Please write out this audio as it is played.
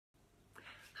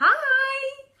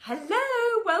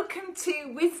Hello, welcome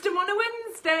to Wisdom on a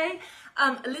Wednesday.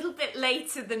 A little bit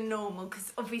later than normal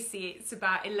because obviously it's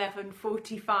about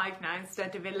 11:45 now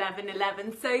instead of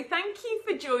 11:11. So thank you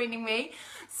for joining me.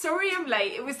 Sorry I'm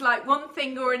late. It was like one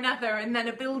thing or another, and then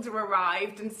a builder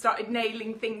arrived and started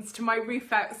nailing things to my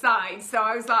roof outside. So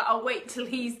I was like, I'll wait till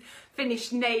he's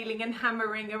finished nailing and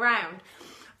hammering around.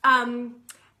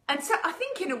 And so I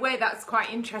think in a way that's quite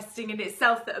interesting in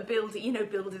itself that a builder, you know,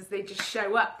 builders, they just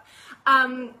show up.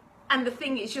 And the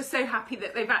thing is, you're so happy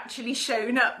that they've actually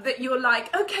shown up that you're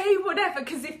like, okay, whatever,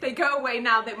 because if they go away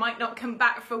now, they might not come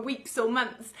back for weeks or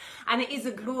months. And it is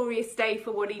a glorious day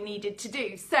for what he needed to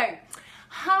do. So,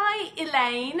 hi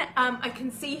Elaine, I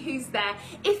can see who's there.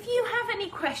 If you have any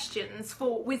questions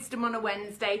for Wisdom on a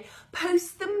Wednesday,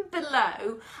 post them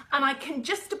below and I can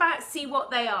just about see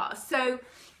what they are. So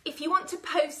if you want to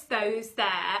post those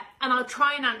there, and I'll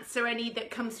try and answer any that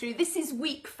come through. This is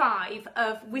week 5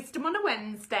 of Wisdom on a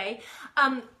Wednesday.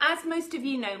 As most of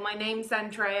you know, my name's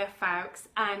Andrea Foulkes,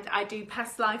 and I do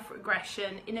past life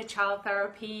regression, inner child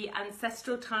therapy,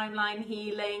 ancestral timeline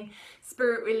healing,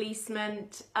 spirit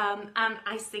relesement, and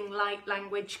I sing light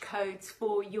language codes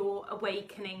for your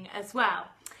awakening as well.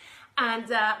 And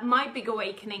my big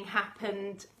awakening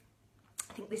happened,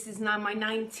 I think this is now my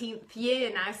 19th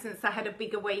year now since I had a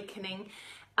big awakening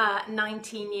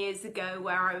 19 years ago,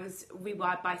 where I was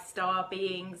rewired by star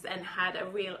beings and had a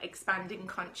real expanding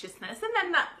consciousness. And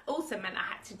then that also meant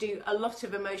I had to do a lot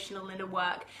of emotional inner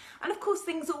work. And of course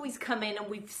things always come in and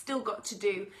we've still got to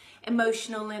do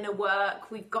emotional inner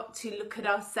work. We've got to look at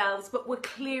ourselves, but we're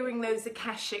clearing those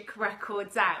Akashic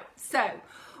records out. So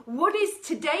what is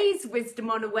today's Wisdom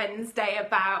on a Wednesday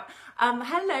about?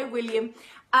 Hello, William.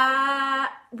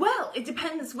 Well, it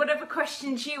depends, whatever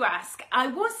questions you ask. I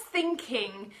was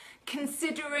thinking,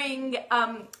 considering,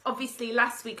 obviously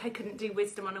last week I couldn't do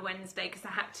Wisdom on a Wednesday because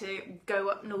I had to go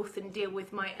up north and deal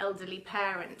with my elderly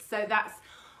parents. So that's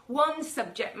one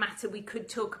subject matter we could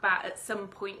talk about at some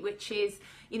point, which is,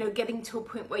 you know, getting to a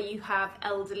point where you have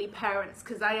elderly parents,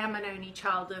 because I am an only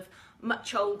child of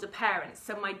much older parents.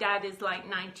 So my dad is like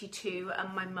 92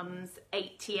 and my mum's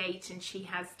 88 and she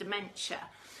has dementia.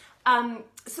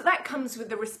 So that comes with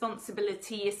the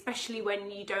responsibility, especially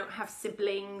when you don't have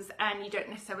siblings and you don't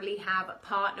necessarily have a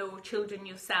partner or children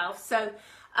yourself. So,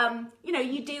 you know,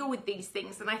 you deal with these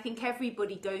things, and I think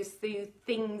everybody goes through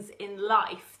things in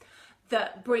life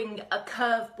that bring a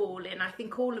curveball in. I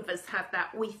think all of us have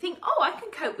that. We think, oh, I can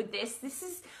cope with this. This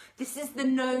is the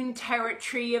known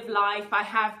territory of life. I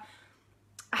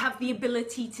have the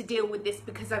ability to deal with this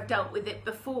because I've dealt with it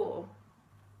before.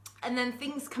 And then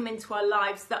things come into our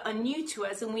lives that are new to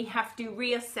us, and we have to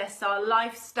reassess our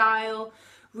lifestyle,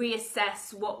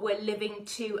 reassess what we're living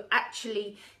to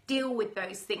actually deal with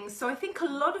those things. So I think a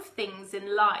lot of things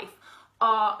in life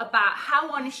are about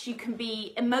how honest you can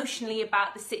be emotionally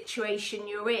about the situation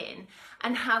you're in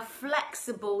and how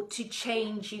flexible to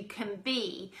change you can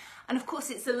be. And of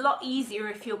course, it's a lot easier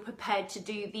if you're prepared to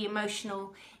do the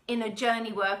emotional inner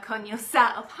journey work on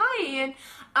yourself. Hi,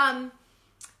 Ian.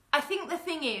 I think the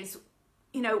thing is,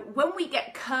 you know, when we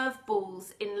get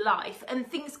curveballs in life and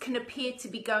things can appear to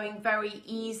be going very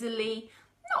easily,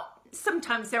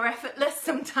 sometimes they're effortless,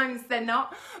 sometimes they're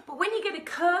not, but when you get a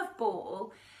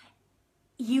curveball,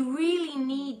 you really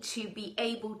need to be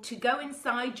able to go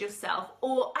inside yourself,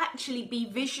 or actually be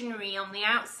visionary on the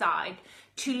outside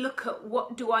to look at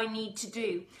what do I need to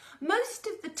do. Most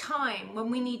of the time when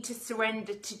we need to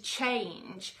surrender to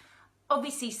change,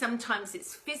 obviously sometimes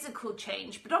it's physical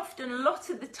change, but often a lot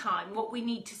of the time what we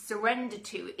need to surrender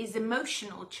to is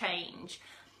emotional change.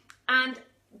 And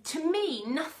to me,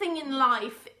 nothing in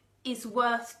life is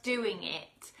worth doing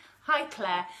it. Hi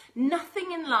Claire.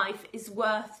 Nothing in life is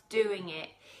worth doing it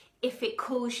if it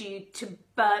calls you to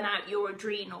burn out your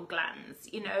adrenal glands,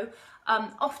 you know.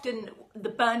 Often the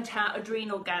burnt out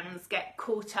adrenal glands get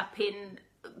caught up in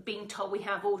being told we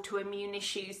have autoimmune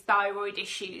issues, thyroid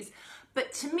issues.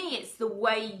 But to me, it's the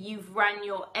way you've run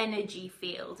your energy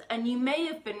field. And you may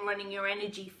have been running your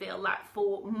energy field like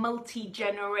for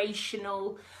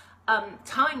multi-generational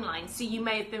timelines. So you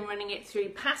may have been running it through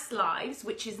past lives,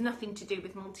 which is nothing to do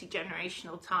with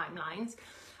multi-generational timelines.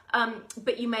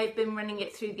 But you may have been running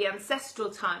it through the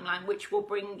ancestral timeline, which will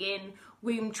bring in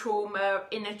womb trauma,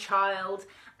 inner child,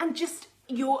 and just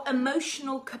your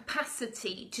emotional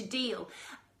capacity to deal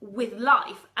with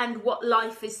life and what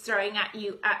life is throwing at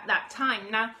you at that time.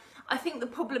 Now, I think the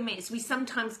problem is we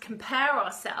sometimes compare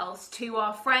ourselves to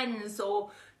our friends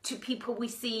or to people we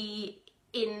see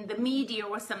in the media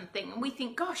or something, and we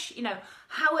think, gosh, you know,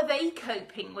 how are they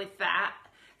coping with that?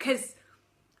 Because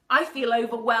I feel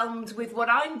overwhelmed with what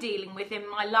I'm dealing with in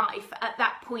my life at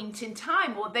that point in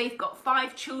time, or they've got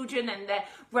 5 children and they're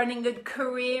running a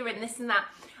career and this and that.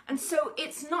 And so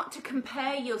it's not to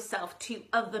compare yourself to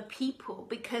other people,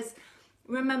 because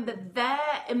remember, their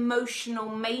emotional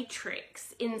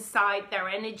matrix inside their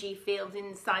energy field,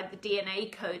 inside the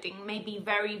DNA coding, may be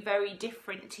very, very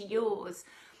different to yours.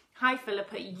 Hi,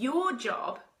 Philippa. Your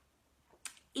job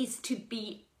is to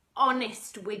be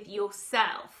honest with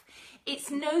yourself.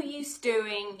 It's no use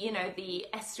doing, you know, the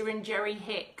Esther and Jerry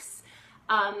Hicks,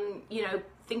 you know,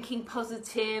 thinking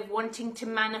positive, wanting to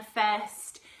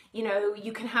manifest, you know,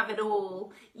 you can have it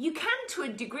all. You can to a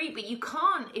degree, but you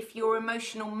can't if your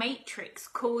emotional matrix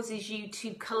causes you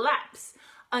to collapse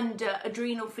under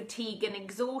adrenal fatigue and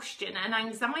exhaustion and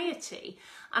anxiety.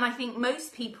 And I think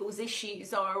most people's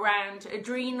issues are around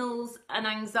adrenals and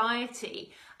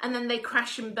anxiety, and then they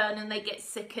crash and burn and they get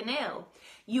sick and ill.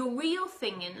 Your real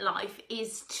thing in life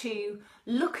is to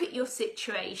look at your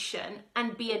situation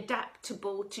and be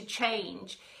adaptable to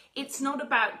change. It's not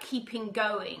about keeping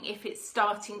going if it's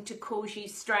starting to cause you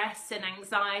stress and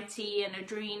anxiety and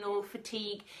adrenal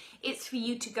fatigue. It's for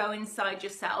you to go inside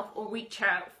yourself or reach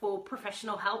out for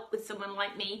professional help with someone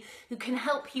like me who can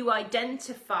help you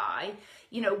identify,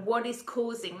 you know, what is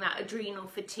causing that adrenal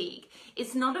fatigue.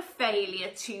 It's not a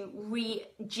failure to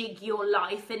rejig your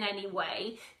life in any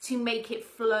way to make it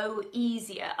flow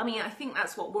easier. I mean, I think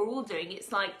that's what we're all doing.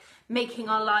 It's like making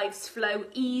our lives flow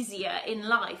easier in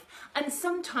life. And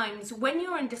sometimes when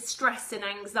you're under stress and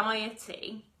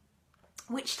anxiety,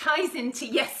 which ties into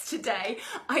yesterday,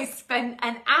 I spent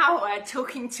an hour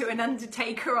talking to an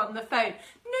undertaker on the phone.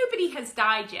 Nobody has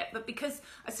died yet, but because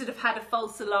I sort of had a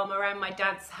false alarm around my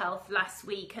dad's health last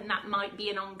week, and that might be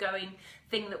an ongoing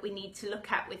thing that we need to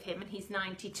look at with him, and he's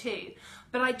 92.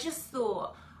 But I just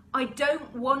thought, I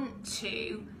don't want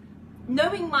to,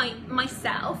 knowing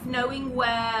myself, knowing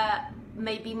where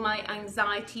maybe my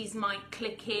anxieties might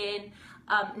click in,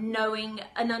 knowing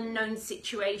an unknown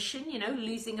situation, you know,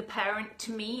 losing a parent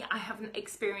to me, I haven't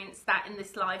experienced that in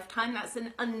this lifetime. That's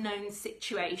an unknown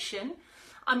situation.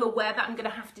 I'm aware that I'm going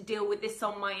to have to deal with this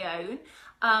on my own.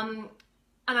 And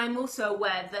I'm also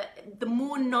aware that the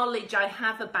more knowledge I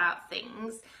have about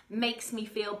things makes me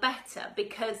feel better,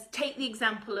 because take the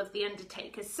example of the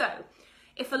undertaker. So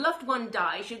if a loved one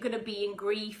dies, you're going to be in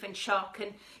grief and shock,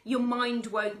 and your mind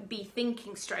won't be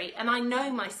thinking straight. And I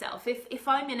know myself, if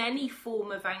I'm in any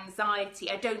form of anxiety,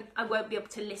 I won't be able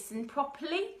to listen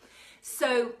properly.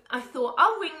 So I thought,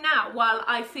 I'll ring now while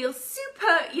I feel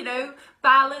super, you know,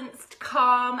 balanced,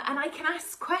 calm, and I can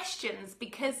ask questions,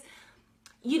 because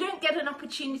you don't get an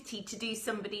opportunity to do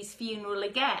somebody's funeral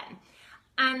again.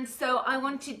 And so I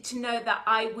wanted to know that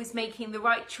I was making the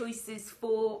right choices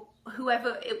for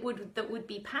whoever that would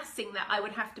be passing, that I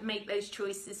would have to make those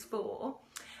choices for,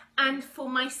 and for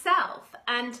myself.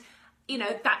 And you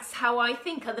know, that's how I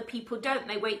think. Other people don't.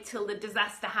 They wait till the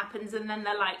disaster happens and then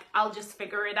they're like, I'll just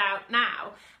figure it out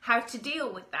now, how to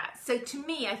deal with that. So to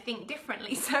me, I think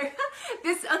differently. So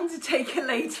this undertaker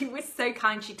lady was so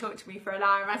kind. She talked to me for an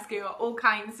hour, asking her all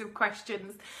kinds of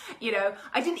questions. You know,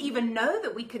 I didn't even know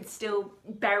that we could still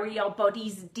bury our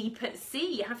bodies deep at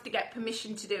sea. You have to get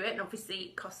permission to do it, and obviously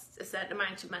it costs a certain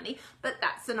amount of money, but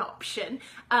that's an option.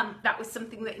 That was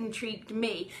something that intrigued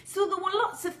me. So there were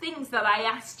lots of things that I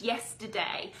asked yesterday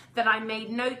that I made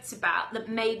notes about that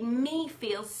made me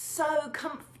feel so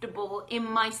comfortable in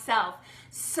myself,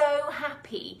 so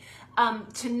happy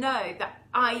to know that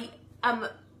I am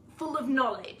full of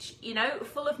knowledge, you know,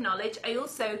 full of knowledge. I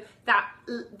also,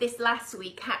 this last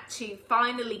week, had to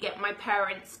finally get my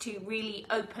parents to really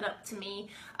open up to me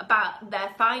about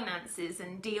their finances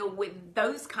and deal with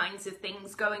those kinds of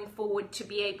things going forward to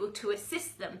be able to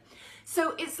assist them.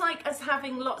 So it's like us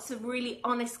having lots of really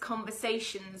honest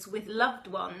conversations with loved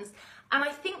ones. And I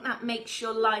think that makes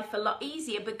your life a lot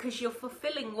easier, because you're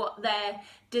fulfilling what their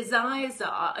desires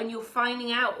are and you're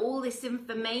finding out all this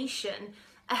information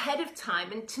ahead of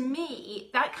time. And to me,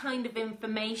 that kind of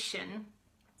information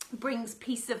brings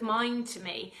peace of mind to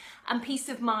me, and peace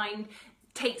of mind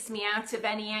takes me out of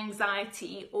any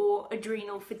anxiety or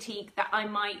adrenal fatigue that I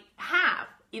might have,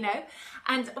 you know.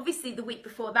 And obviously the week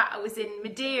before that I was in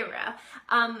Madeira,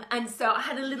 and so I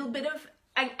had a little bit of,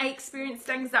 I experienced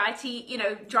anxiety, you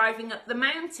know, driving up the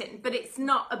mountain, but it's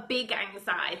not a big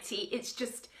anxiety. It's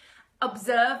just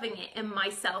observing it in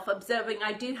myself, observing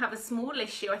I do have a small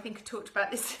issue. I think I talked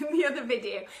about this in the other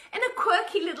video, in a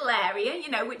quirky little area, you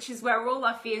know, which is where all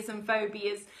our fears and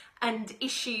phobias and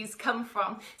issues come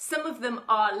from. Some of them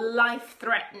are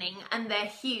life-threatening and they're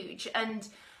huge, and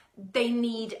they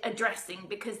need addressing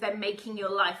because they're making your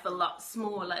life a lot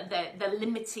smaller. They're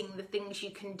limiting the things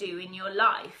you can do in your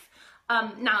life.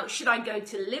 Now, should I go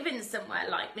to live in somewhere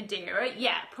like Madeira?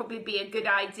 Yeah, probably be a good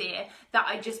idea that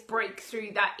I just break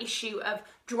through that issue of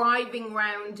driving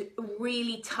around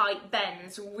really tight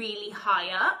bends really high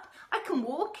up. I can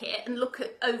walk it and look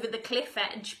over the cliff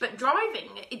edge, but driving,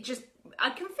 I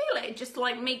can feel it. It just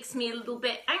like makes me a little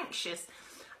bit anxious.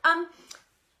 And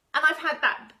I've had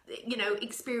that, you know,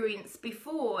 experience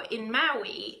before in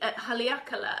Maui at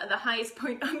Haleakala, the highest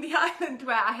point on the island,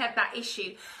 where I had that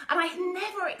issue. And I had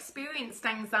never experienced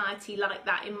anxiety like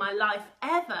that in my life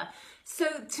ever. So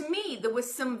to me, there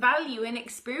was some value in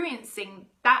experiencing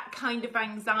that kind of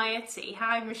anxiety.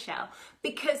 Hi, Michelle.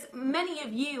 Because many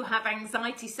of you have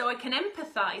anxiety, so I can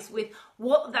empathise with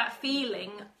what that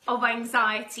feeling of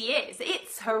anxiety is.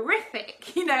 It's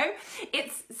horrific, you know,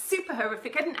 it's super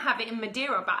horrific. I didn't have it in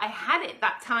Madeira, but I had it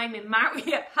that time in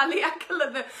Maui at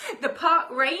Haleakala. The park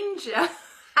ranger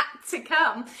had to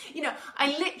come. You know,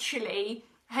 I literally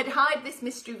had hired this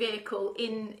mystery vehicle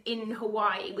in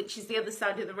Hawaii, which is the other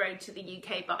side of the road to the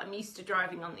UK, but I'm used to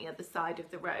driving on the other side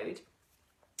of the road.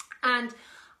 And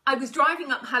I was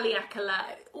driving up Haleakala,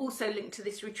 also linked to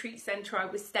this retreat centre I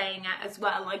was staying at as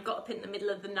well. I got up in the middle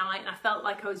of the night and I felt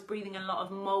like I was breathing a lot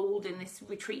of mould in this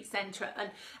retreat centre, and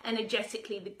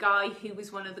energetically the guy who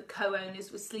was one of the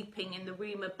co-owners was sleeping in the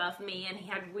room above me, and he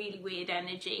had really weird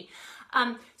energy.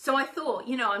 So I thought,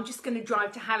 you know, I'm just going to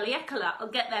drive to Haleakala. I'll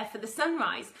get there for the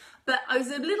sunrise. But I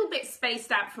was a little bit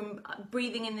spaced out from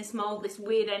breathing in this mould, this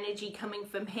weird energy coming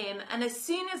from him. And as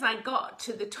soon as I got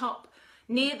to the top,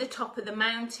 near the top of the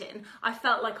mountain, I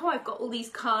felt like, oh, I've got all these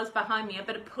cars behind me. I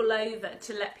better pull over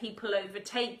to let people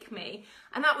overtake me.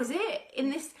 And that was it. In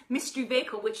this mystery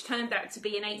vehicle, which turned out to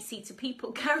be an 8-seater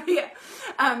people carrier,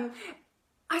 I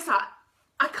thought,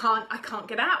 I can't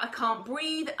get out. I can't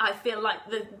breathe. I feel like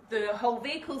the whole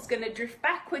vehicle's going to drift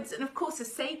backwards. And of course, a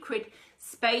sacred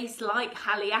space like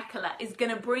Haleakala is going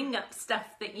to bring up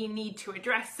stuff that you need to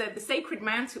address. So the sacred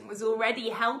mountain was already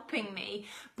helping me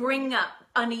bring up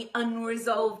any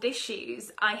unresolved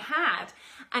issues I had.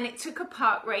 And it took a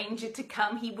park ranger to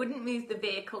come. He wouldn't move the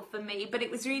vehicle for me, but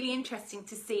it was really interesting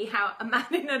to see how a man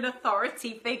in an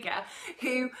authority figure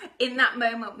who in that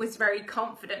moment was very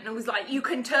confident and was like, you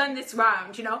can turn this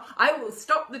round, you know, I will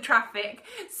stop the traffic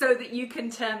so that you can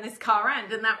turn this car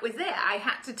around. And that was it. I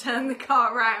had to turn the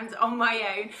car around on my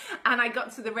own, and I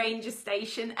got to the ranger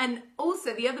station. And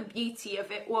also the other beauty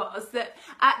of it was that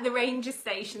at the ranger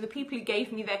station, the people who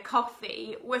gave me their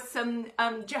coffee were some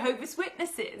Jehovah's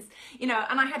Witnesses, you know,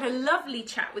 and I had a lovely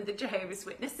chat with the Jehovah's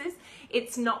Witnesses.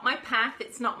 It's not my path,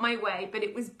 it's not my way, but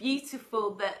it was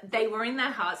beautiful that they were in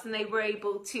their hearts and they were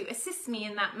able to assist me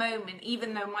in that moment,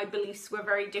 even though my beliefs were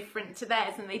very different to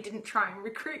theirs and they didn't try and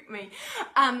recruit me.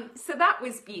 So that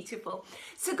was beautiful.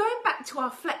 So going back to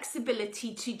our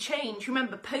flexibility to change,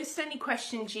 remember, post any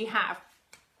questions you have.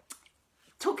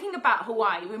 Talking about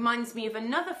Hawaii reminds me of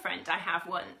another friend I have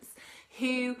once,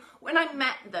 who, when I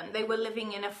met them, they were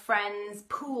living in a friend's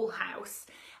pool house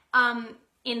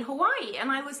in Hawaii. And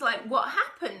I was like, what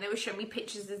happened? They were showing me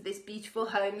pictures of this beautiful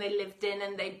home they lived in,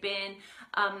 and they'd been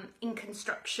in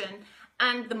construction,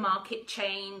 and the market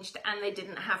changed and they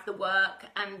didn't have the work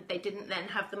and they didn't then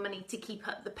have the money to keep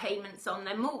up the payments on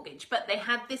their mortgage. But they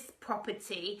had this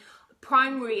property,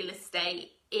 prime real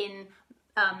estate in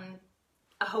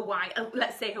a Hawaii,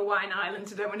 let's say Hawaiian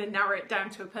island, I don't want to narrow it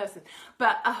down to a person,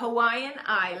 but a Hawaiian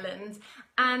island.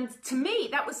 And to me,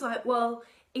 that was like, well,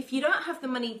 if you don't have the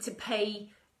money to pay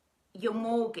your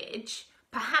mortgage,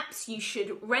 perhaps you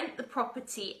should rent the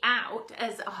property out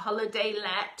as a holiday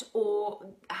let, or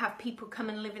have people come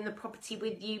and live in the property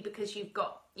with you because you've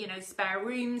got, you know, spare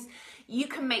rooms. You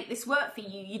can make this work for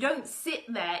you. You don't sit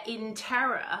there in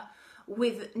terror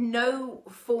with no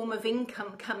form of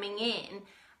income coming in,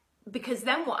 because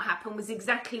then what happened was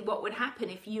exactly what would happen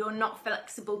if you're not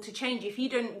flexible to change. If you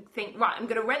don't think, right, I'm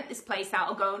going to rent this place out,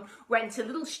 I'll go and rent a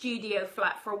little studio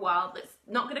flat for a while that's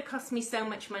not going to cost me so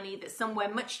much money, that's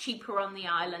somewhere much cheaper on the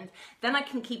island, then I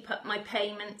can keep up my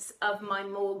payments of my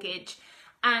mortgage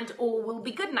and all will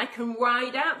be good, and I can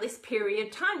ride out this period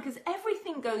of time, because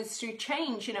everything goes through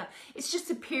change, you know. It's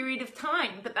just a period of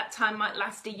time, but that time might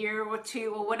last a year or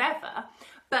two or whatever.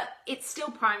 But it's still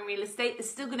prime real estate. There's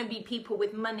still going to be people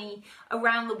with money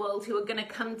around the world who are going to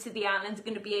come to the island, are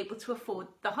going to be able to afford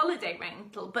the holiday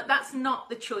rental. But that's not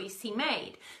the choice he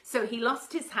made. So he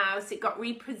lost his house, it got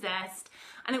repossessed.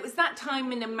 And it was that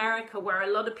time in America where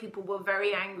a lot of people were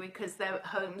very angry because their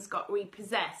homes got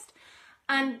repossessed.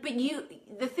 But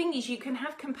the thing is, you can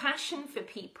have compassion for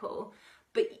people,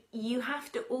 but you have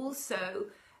to also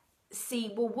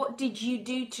see, well, what did you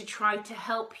do to try to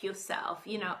help yourself?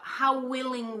 You know, how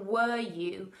willing were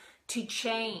you to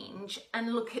change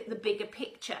and look at the bigger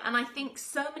picture? And I think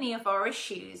so many of our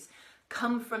issues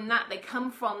come from that. They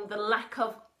come from the lack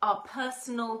of our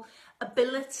personal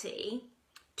ability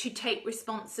to take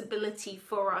responsibility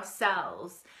for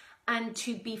ourselves and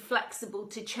to be flexible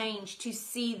to change, to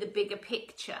see the bigger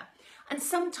picture. And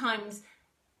sometimes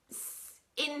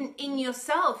in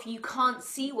yourself, you can't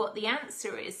see what the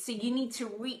answer is. So you need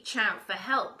to reach out for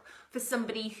help, for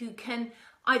somebody who can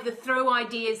either throw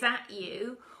ideas at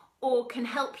you or can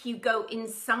help you go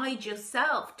inside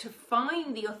yourself to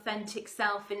find the authentic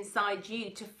self inside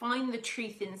you, to find the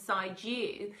truth inside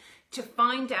you, to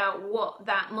find out what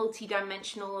that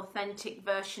multidimensional authentic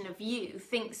version of you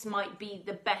thinks might be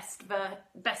the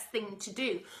best thing to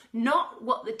do. Not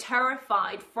what the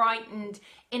terrified, frightened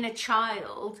inner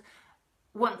child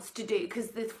wants to do,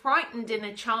 because the frightened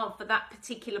inner child for that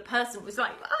particular person was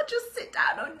like, I'll just sit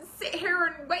down and sit here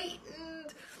and wait.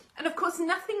 And of course,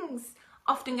 nothing's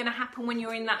often going to happen when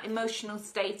you're in that emotional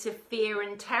state of fear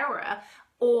and terror.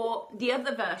 Or the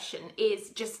other version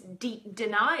is just deep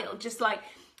denial. Just like,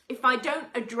 if I don't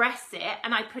address it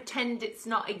and I pretend it's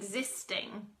not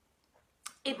existing,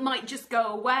 it might just go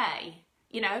away.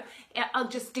 You know, I'll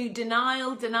just do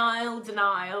denial, denial,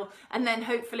 denial, and then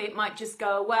hopefully it might just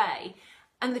go away.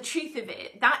 And the truth of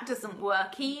it, that doesn't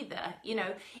work either. You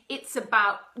know, it's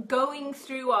about going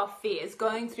through our fears,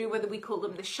 going through, whether we call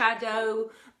them the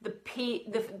shadow, the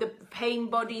pain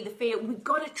body, the fear. We've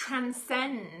got to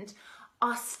transcend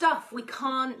our stuff. We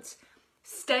can't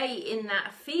stay in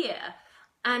that fear.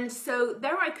 And so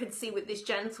there I could see with this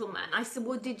gentleman, I said,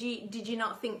 well, did you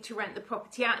not think to rent the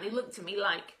property out? And he looked at me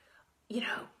like,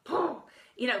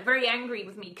 very angry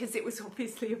with me, because it was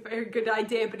obviously a very good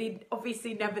idea, but he'd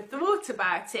obviously never thought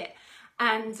about it.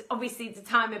 And obviously the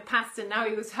time had passed and now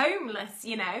he was homeless,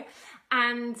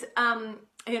 and,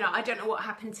 I don't know what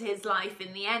happened to his life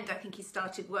in the end. I think he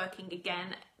started working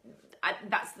again.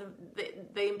 That's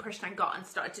the impression I got, and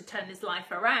started to turn his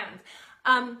life around.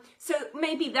 So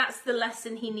maybe that's the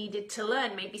lesson he needed to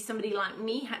learn. Maybe somebody like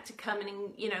me had to come in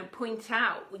and, point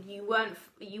out you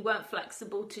weren't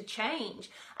flexible to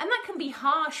change. And that can be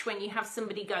harsh when you have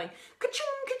somebody going,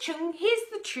 ka-chung, ka-chung, here's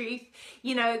the truth.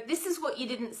 This is what you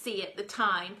didn't see at the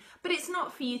time. But it's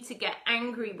not for you to get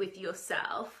angry with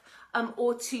yourself,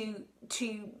 or to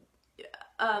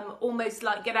almost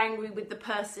like get angry with the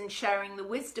person sharing the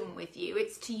wisdom with you.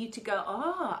 It's to you to go,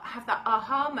 have that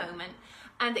aha moment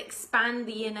and expand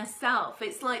the inner self.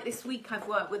 It's like this week I've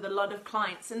worked with a lot of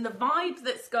clients, and the vibe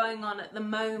that's going on at the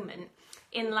moment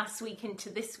in last week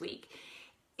into this week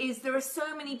is there are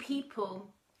so many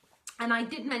people, and I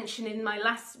did mention in my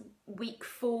last week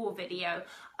 4 video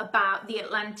about the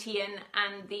Atlantean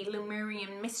and the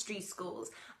Lemurian mystery schools,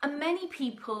 and many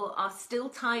people are still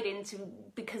tied into,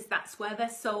 because that's where their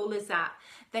soul is at,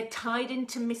 they're tied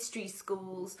into mystery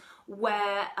schools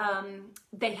where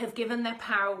they have given their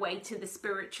power away to the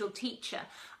spiritual teacher.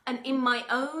 And in my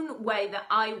own way that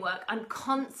I work, I'm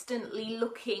constantly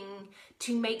looking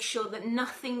to make sure that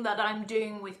nothing that I'm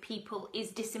doing with people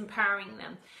is disempowering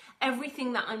them.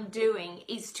 Everything that I'm doing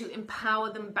is to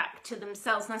empower them back to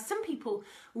themselves. Now, some people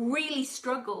really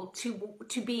struggle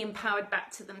to be empowered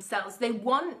back to themselves. They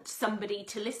want somebody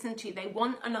to listen to. They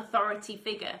want an authority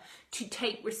figure to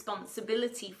take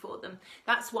responsibility for them.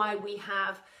 That's why we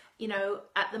have,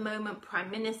 at the moment,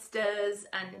 prime ministers,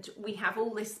 and we have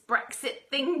all this Brexit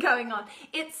thing going on.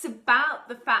 It's about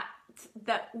the fact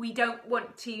that we don't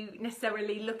want to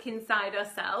necessarily look inside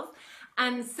ourselves.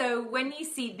 And so when you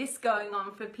see this going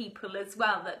on for people as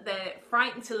well, that they're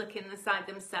frightened to look inside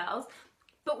themselves,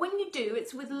 but when you do,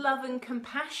 it's with love and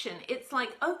compassion. It's like,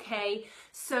 okay,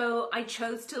 so I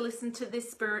chose to listen to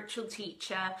this spiritual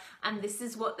teacher, and this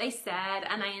is what they said,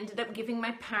 and I ended up giving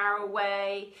my power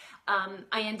away.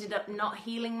 I ended up not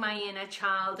healing my inner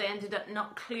child. I ended up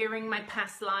not clearing my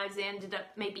past lives. I ended up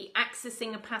maybe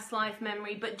accessing a past life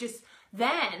memory, but just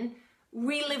then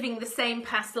reliving the same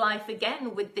past life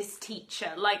again with this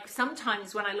teacher. Like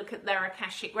sometimes when I look at their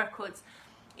Akashic records,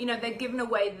 they've given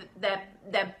away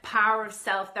their power of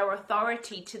self, their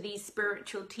authority to these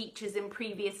spiritual teachers in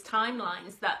previous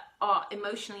timelines that are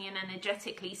emotionally and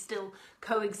energetically still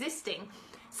coexisting.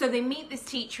 So they meet this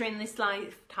teacher in this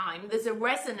lifetime. There's a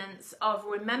resonance of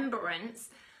remembrance,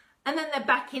 and then they're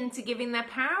back into giving their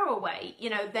power away.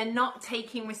 They're not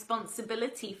taking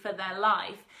responsibility for their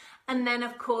life. And then,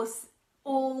 of course,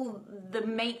 all the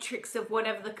matrix of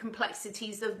whatever the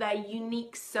complexities of their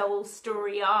unique soul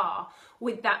story are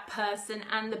with that person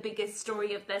and the biggest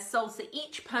story of their soul. So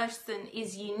each person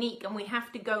is unique, and we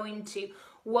have to go into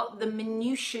what the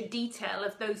minutiae detail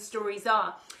of those stories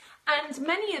are. And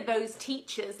many of those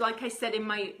teachers, like I said in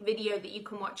my video that you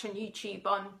can watch on YouTube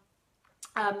on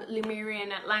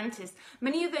Lemurian Atlantis,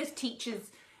 many of those teachers,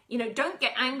 you know, don't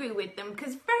get angry with them,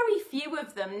 because very few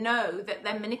of them know that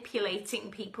they're manipulating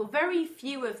people. Very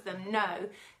few of them know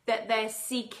that they're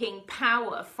seeking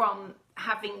power from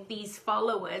having these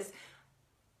followers,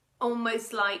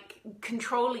 almost like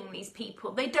controlling these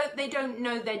people. They don't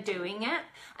know they're doing it,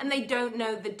 and they don't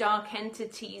know the dark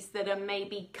entities that are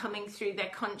maybe coming through their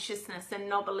consciousness and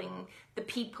nobbling the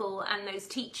people and those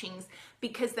teachings,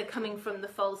 because they're coming from the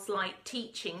false light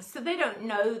teachings. So they don't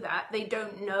know that. They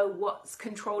don't know what's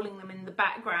controlling them in the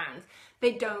background.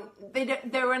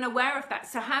 They're unaware of that.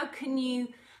 So how can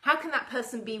that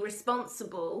person be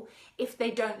responsible if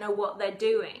they don't know what they're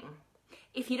doing?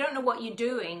 If you don't know what you're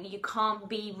doing, you can't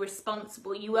be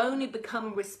responsible. You only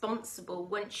become responsible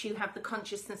once you have the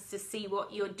consciousness to see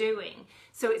what you're doing.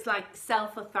 So it's like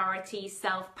self-authority,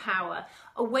 self-power.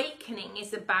 Awakening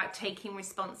is about taking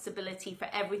responsibility for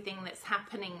everything that's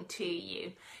happening to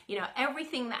you. You know,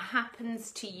 everything that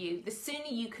happens to you, the sooner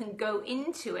you can go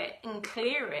into it and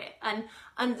clear it and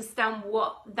understand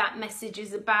what that message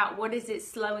is about, what is it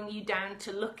slowing you down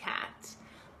to look at?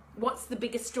 What's the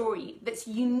bigger story that's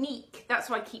unique? That's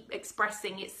why I keep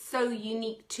expressing it's so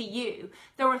unique to you.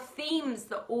 There are themes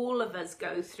that all of us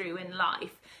go through in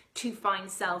life to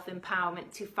find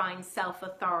self-empowerment, to find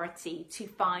self-authority, to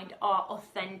find our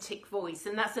authentic voice.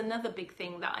 And that's another big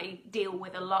thing that I deal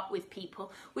with a lot with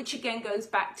people, which again goes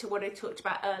back to what I talked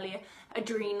about earlier,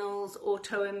 adrenals,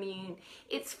 autoimmune.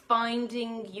 It's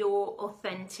finding your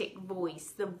authentic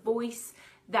voice, the voice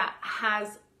that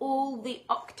has all the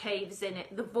octaves in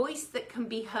it, the voice that can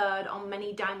be heard on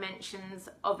many dimensions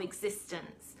of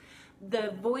existence,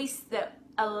 the voice that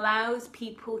allows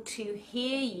people to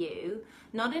hear you,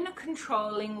 not in a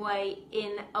controlling way,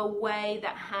 in a way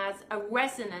that has a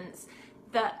resonance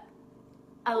that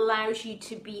allows you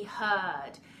to be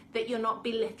heard, that you're not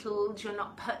belittled, you're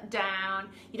not put down,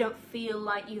 you don't feel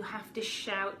like you have to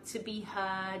shout to be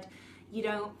heard. You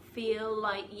don't feel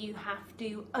like you have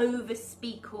to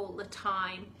overspeak all the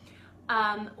time,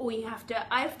 or you have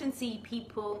to. I often see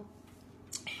people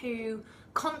who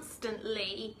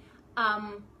constantly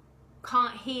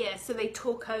can't hear, so they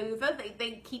talk over,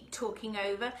 they keep talking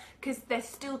over, because they're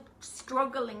still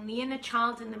struggling. The inner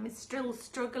child in them is still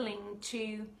struggling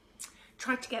to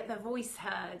try to get their voice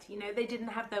heard. You know, they didn't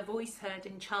have their voice heard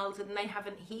in childhood, and they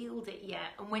haven't healed it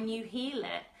yet. And when you heal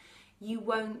it, you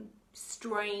won't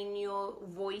strain your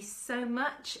voice so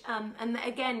much. And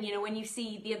again, you know, when you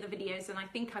see the other videos, and I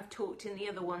think I've talked in the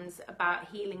other ones about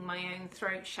healing my own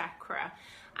throat chakra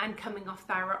and coming off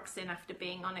thyroxine after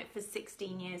being on it for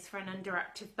 16 years for an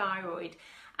underactive thyroid,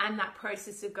 and that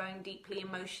process of going deeply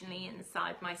emotionally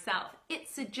inside myself.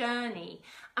 It's a journey,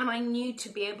 and I knew to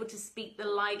be able to speak the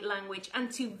light language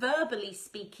and to verbally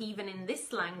speak even in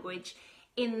this language,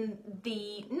 in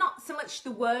the, not so much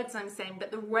the words I'm saying,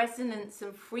 but the resonance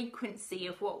and frequency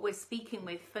of what we're speaking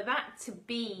with, for that to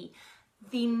be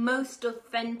the most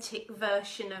authentic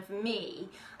version of me,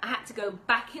 I had to go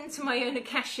back into my own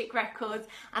Akashic records,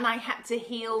 and I had to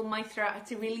heal my throat. I had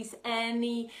to release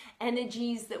any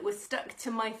energies that were stuck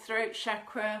to my throat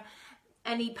chakra,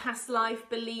 any past life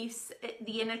beliefs,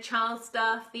 the inner child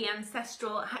stuff, the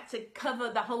ancestral. I had to cover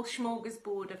the whole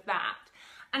smorgasbord of that.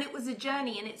 And it was a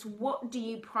journey, and it's what do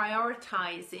you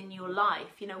prioritize in your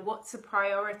life? You know, what's a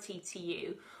priority to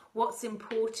you? What's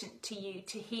important to you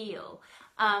to heal?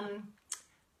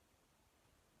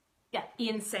 Yeah,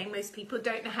 Ian's saying most people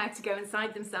don't know how to go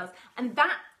inside themselves. And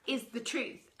that is the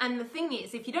truth. And the thing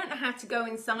is, if you don't know how to go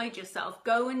inside yourself,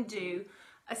 go and do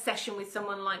a session with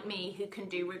someone like me who can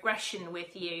do regression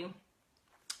with you.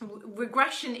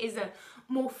 Regression is a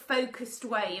more focused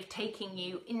way of taking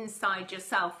you inside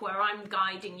yourself, where I'm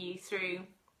guiding you through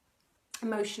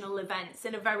emotional events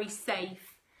in a very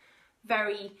safe,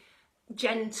 very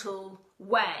gentle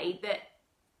way.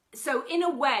 So in a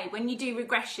way, when you do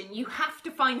regression, you have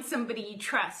to find somebody you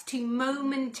trust to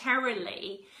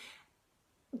momentarily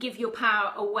give your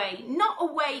power away. Not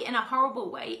away in a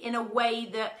horrible way, in a way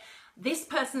that this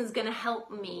person is going to help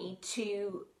me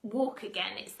to walk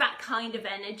again. It's that kind of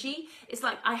energy. It's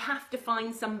like I have to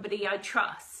find somebody I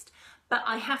trust, but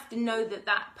I have to know that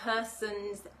that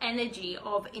person's energy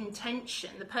of intention,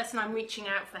 the person I'm reaching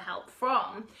out for help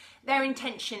from, their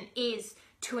intention is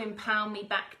to empower me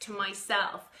back to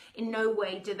myself. In no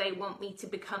way do they want me to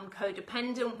become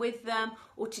codependent with them,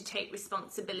 or to take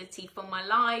responsibility for my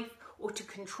life, or to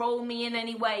control me in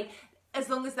any way. As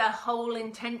long as their whole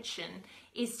intention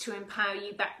is to empower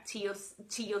you back to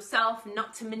yourself,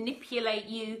 not to manipulate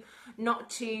you, not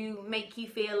to make you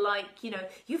feel like, you know,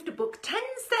 you have to book 10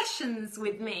 sessions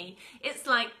with me. It's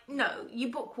like, no,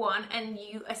 you book one and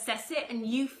you assess it and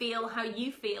you feel how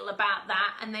you feel about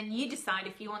that, and then you decide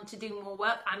if you want to do more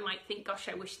work. I might think, gosh,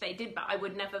 I wish they did, but I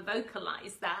would never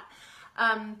vocalize that.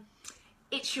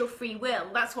 It's your free will.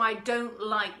 That's why I don't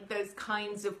like those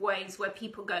kinds of ways where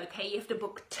people go, okay, you have to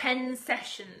book 10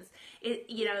 sessions.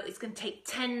 You know, it's going to take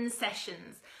 10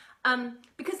 sessions.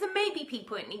 Because there may be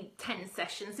people that need 10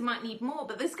 sessions, they might need more,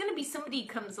 but there's going to be somebody who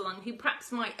comes along who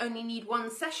perhaps might only need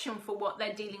one session for what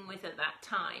they're dealing with at that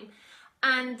time.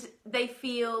 And they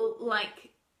feel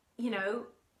like, you know,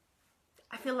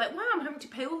 I feel like, wow, I'm having to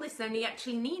pay all this and only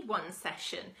actually need one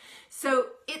session.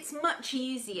 So it's much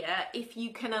easier if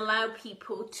you can allow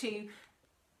people to,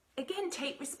 again,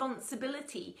 take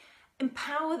responsibility,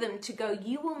 empower them to go,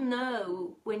 you will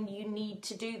know when you need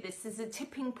to do this. There's a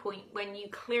tipping point when you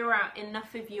clear out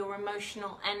enough of your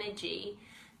emotional energy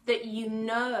that you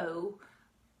know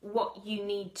what you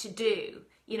need to do.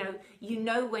 You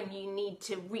know when you need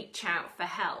to reach out for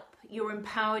help. You're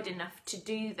empowered enough to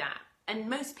do that. And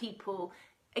most people,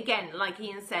 again, like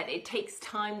Ian said, it takes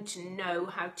time to know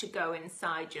how to go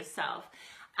inside yourself.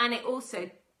 And it also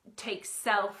takes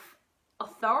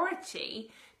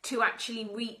self-authority to actually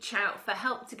reach out for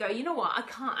help, to go, you know what, I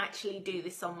can't actually do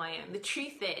this on my own. The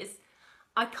truth is,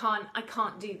 I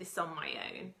can't do this on my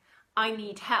own. I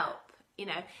need help. You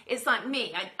know, it's like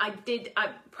me, I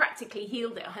practically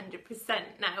healed it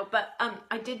 100% now, but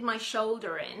I did my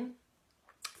shoulder in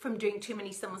from doing too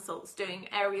many somersaults, doing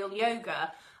aerial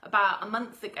yoga about a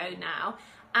month ago now.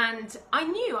 And I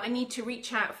knew I need to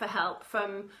reach out for help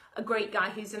from a great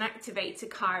guy who's an activator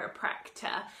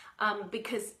chiropractor,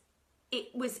 because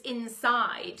it was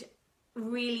inside,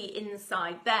 really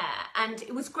inside there. And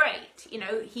it was great. You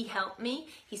know, he helped me,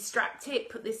 he strapped it,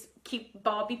 put this cute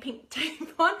Barbie pink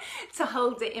tape on to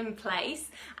hold it in place.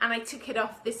 And I took it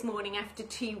off this morning after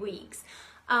 2 weeks.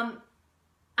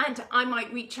 And I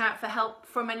might reach out for help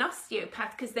from an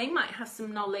osteopath because they might have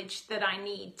some knowledge that I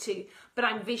need to, but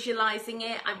I'm visualizing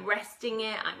it, I'm resting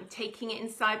it, I'm taking it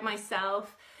inside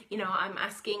myself. You know, I'm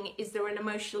asking, is there an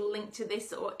emotional link to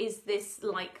this, or is this,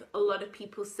 like a lot of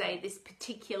people say, this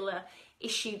particular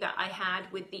issue that I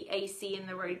had with the AC and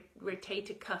the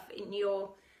rotator cuff in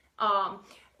your arm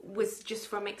was just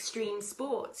from extreme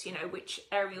sports, you know, which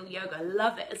aerial yoga,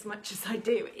 love it as much as I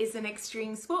do, is an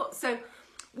extreme sport. So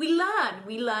we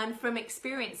learn from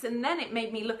experience. And then it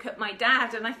made me look at my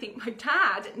dad, and I think my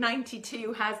dad at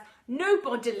 92 has no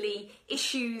bodily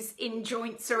issues in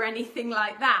joints or anything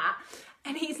like that.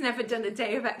 And he's never done a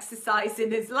day of exercise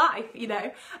in his life, you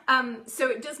know. So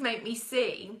it does make me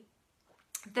see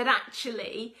that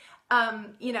actually,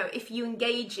 you know, if you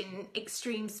engage in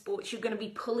extreme sports, you're going to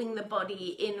be pulling the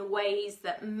body in ways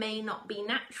that may not be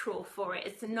natural for it.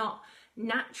 It's not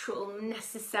natural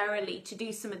necessarily to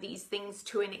do some of these things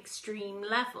to an extreme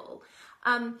level.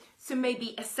 So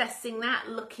maybe assessing that,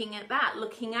 looking at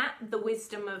the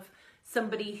wisdom of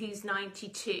somebody who's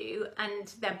 92 and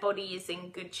their body is in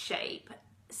good shape.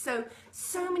 So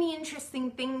many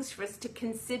interesting things for us to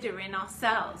consider in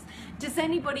ourselves. Does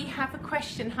anybody have a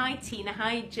question? Hi Tina,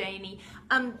 hi Janie.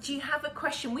 Do you have a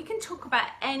question? We can talk about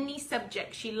any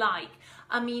subjects you like.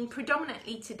 I mean,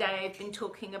 predominantly today I've been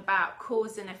talking about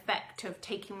cause and effect of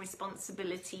taking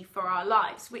responsibility for our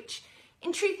lives, which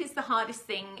in truth is the hardest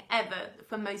thing ever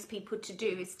for most people to do,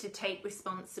 is to take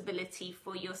responsibility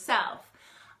for yourself.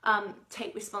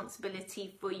 Take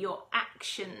responsibility for your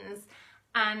actions,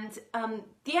 and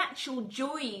the actual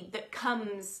joy that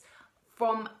comes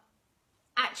from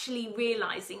actually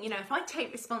realizing, you know, if I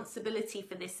take responsibility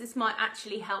for this might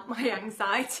actually help my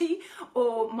anxiety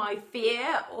or my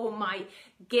fear or my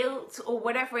guilt or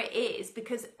whatever it is,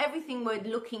 because everything we're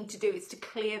looking to do is to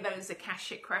clear those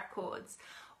Akashic records,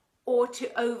 or to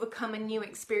overcome a new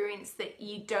experience that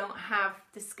you don't have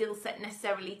the skill set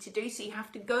necessarily to do. So you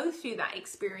have to go through that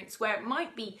experience where it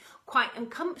might be quite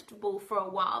uncomfortable for a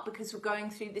while, because we're going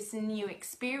through this new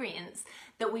experience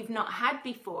that we've not had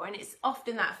before. And it's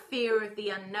often that fear of the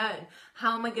unknown.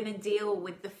 How am I going to deal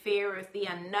with the fear of the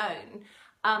unknown?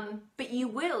 But you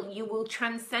will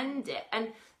transcend it.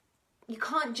 And you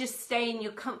can't just stay in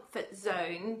your comfort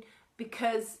zone,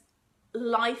 because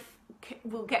life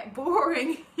will get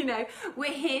boring. You know,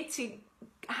 we're here to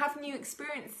have new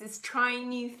experiences, try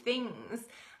new things.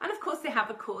 And of course they have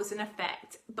a cause and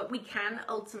effect, but we can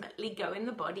ultimately go in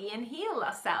the body and heal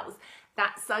ourselves.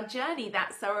 That's our journey.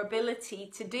 That's our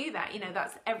ability to do that. You know,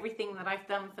 that's everything that I've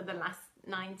done for the last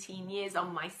 19 years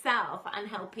on myself and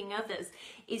helping others,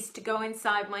 is to go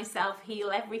inside myself,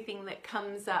 heal everything that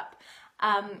comes up,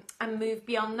 and move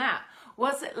beyond that.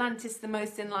 Was Atlantis the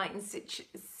most enlightened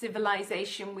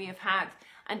civilization we have had?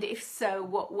 And if so,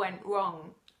 what went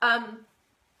wrong?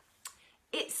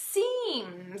 It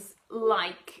seems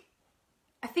like,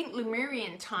 I think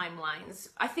Lemurian timelines,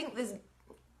 I think there's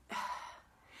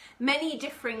many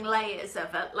differing layers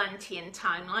of Atlantean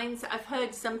timelines. I've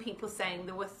heard some people saying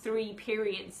there were 3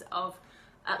 periods of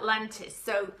Atlantis.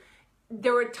 So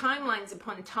there are timelines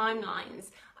upon timelines.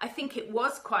 I think it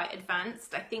was quite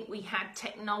advanced. I think we had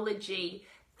technology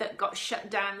that got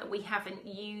shut down that we haven't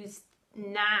used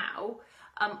now.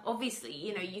 Obviously,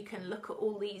 you know, you can look at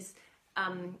all these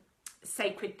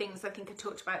sacred things. I think I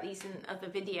talked about these in other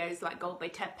videos, like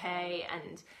Göbekli Tepe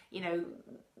and, you know,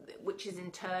 which is in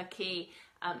Turkey,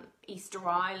 Easter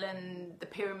Island, the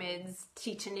pyramids,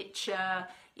 Chichen Itza,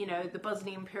 you know, the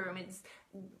Bosnian pyramids.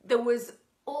 There was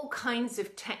all kinds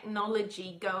of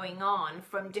technology going on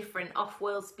from different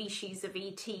off-world species of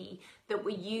ET that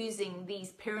were using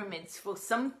these pyramids for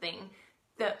something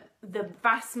that the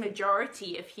vast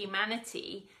majority of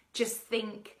humanity just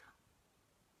think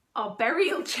are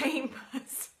burial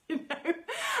chambers, you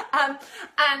know.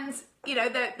 And you know,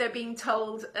 they're being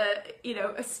told you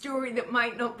know, a story that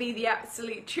might not be the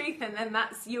absolute truth, and then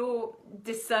that's your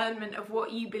discernment of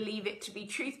what you believe it to be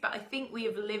truth. But I think we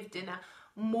have lived in a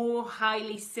more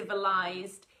highly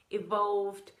civilized,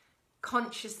 evolved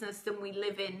consciousness than we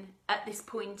live in at this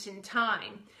point in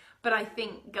time. But I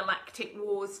think galactic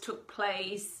wars took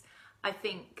place. I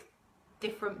think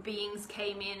different beings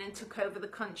came in and took over the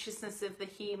consciousness of the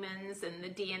humans, and the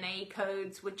DNA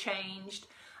codes were changed.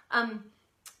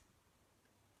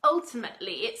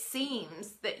 Ultimately, it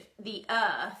seems that the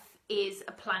Earth is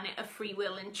a planet of free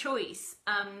will and choice.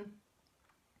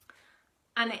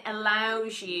 And it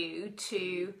allows you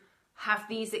to have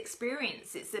these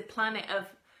experiences. It's a planet of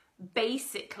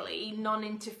basically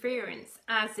non-interference,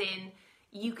 as in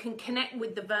you can connect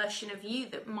with the version of you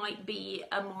that might be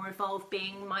a more evolved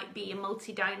being, might be a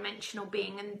multi-dimensional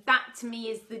being. And that to me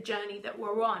is the journey that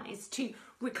we're on, is to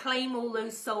reclaim all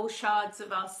those soul shards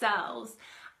of ourselves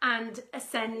and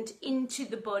ascend into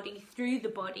the body, through the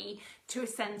body, to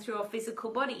ascend through our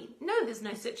physical body. No, there's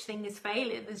no such thing as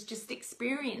failure. There's just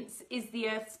experience. Is the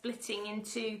Earth splitting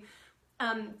into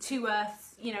 2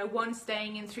 Earths, you know, one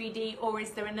staying in 3D, or is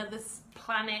there another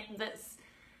planet that's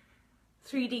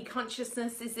 3D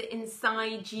consciousness? Is it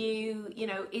inside you? You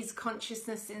know, is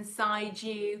consciousness inside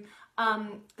you?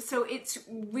 So it's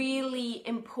really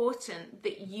important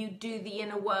that you do the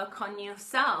inner work on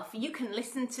yourself. You can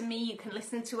listen to me, you can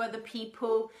listen to other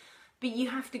people, but you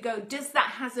have to go, does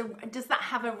that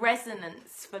have a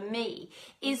resonance for me?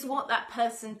 Is what that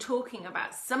person talking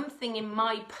about something in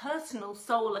my personal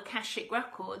soul Akashic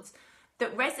records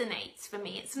that resonates for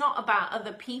me? It's not about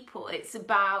other people. It's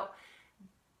about,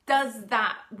 does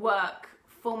that work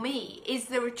for me? Is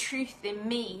there a truth in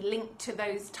me linked to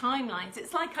those timelines?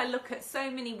 It's like I look at so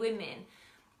many women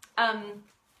and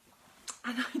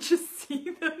I just see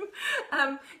them,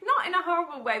 not in a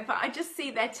horrible way, but I just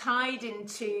see they're tied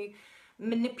into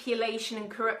manipulation and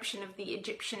corruption of the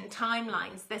Egyptian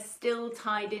timelines. They're still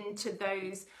tied into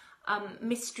those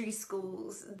mystery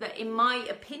schools that, in my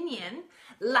opinion,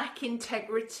 lack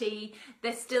integrity.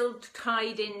 They're still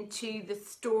tied into the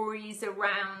stories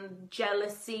around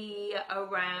jealousy,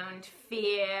 around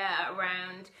fear,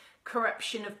 around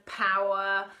corruption of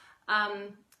power.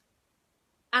 And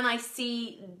I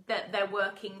see that they're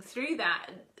working through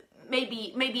that.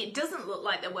 Maybe it doesn't look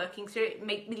like they're working through it.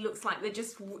 Maybe it looks like they're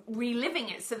just reliving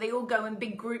it. So they all go in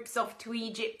big groups off to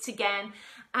Egypt again,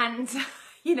 and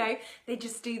you know, they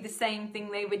just do the same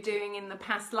thing they were doing in the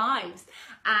past lives,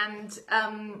 and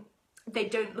they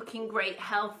don't look in great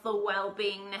health or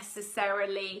well-being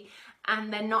necessarily,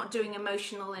 and they're not doing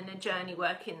emotional inner journey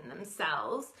work in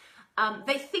themselves.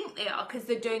 They think they are, because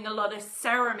they're doing a lot of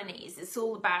ceremonies. It's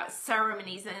all about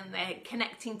ceremonies, and they're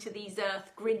connecting to these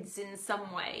earth grids in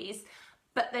some ways,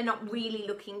 but they're not really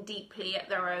looking deeply at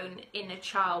their own inner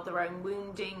child, their own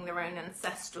wounding, their own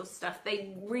ancestral stuff.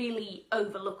 They really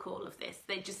overlook all of this.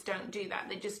 They just don't do that.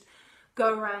 They just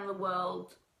go around the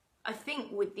world, I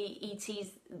think, with the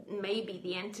ETs, maybe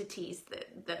the entities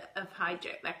that have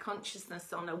hijacked their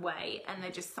consciousness on a way, and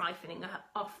they're just siphoning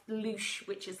off loosh,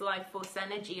 which is life force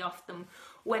energy, off them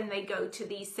when they go to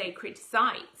these sacred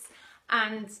sites.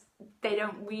 and they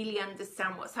don't really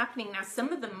understand what's happening. Now,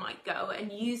 some of them might go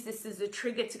and use this as a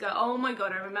trigger to go, oh my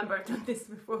God, I remember I've done this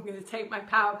before, I'm going to take my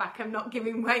power back, I'm not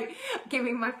giving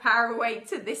my power away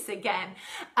to this again.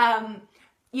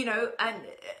 You know,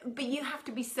 but you have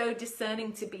to be so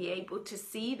discerning to be able to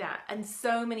see that. And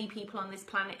so many people on this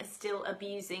planet are still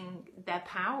abusing their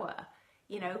power,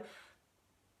 you know.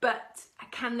 But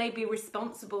can they be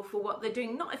responsible for what they're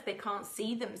doing? Not if they can't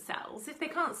see themselves. If they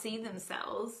can't see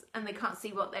themselves and they can't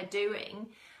see what they're doing,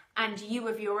 and you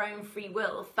of your own free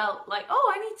will felt like,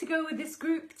 oh, I need to go with this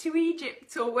group to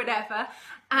Egypt or whatever,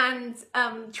 and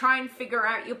try and figure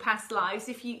out your past lives.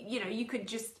 If you know, you could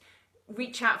just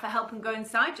reach out for help and go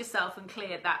inside yourself and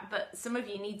clear that, but some of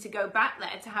you need to go back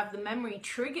there to have the memory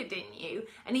triggered in you,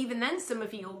 and even then some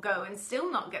of you will go and still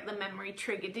not get the memory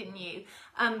triggered in you,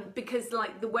 because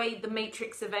like the way the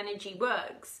matrix of energy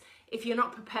works, if you're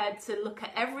not prepared to look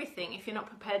at everything, if you're not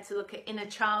prepared to look at inner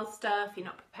child stuff, you're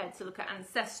not prepared to look at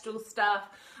ancestral stuff,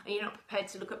 and you're not prepared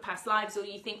to look at past lives, or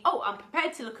you think, oh, I'm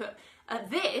prepared to look at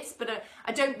this, but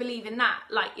I don't believe in that.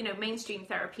 Like, you know, mainstream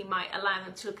therapy might allow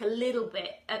them to look a little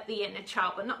bit at the inner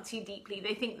child, but not too deeply.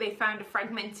 They think they found a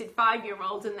fragmented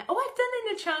 5-year-old and oh, I've done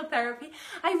inner child therapy,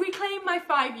 I reclaimed my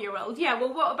 5-year-old. Yeah,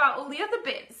 well, what about all the other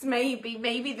bits?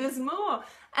 Maybe there's more.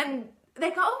 And they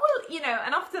go, oh, well, you know,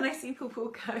 and often I see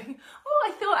people going, oh,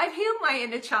 I thought I've healed my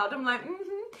inner child. I'm like,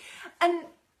 And,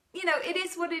 you know, it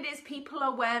is what it is. People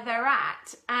are where they're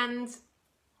at, and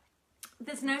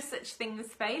there's no such thing as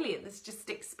failure. There's just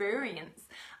experience.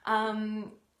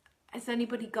 Has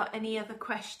anybody got any other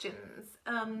questions?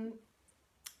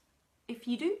 If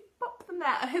you do, pop them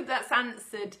there. I hope that's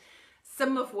answered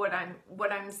some of what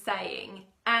I'm saying.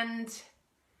 And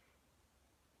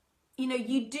you know,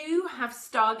 you do have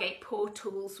Stargate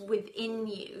portals within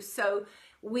you. So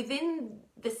within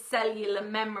the cellular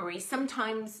memory,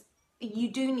 sometimes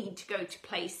you do need to go to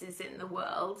places in the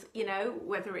world, you know,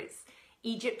 whether it's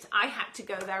Egypt. I had to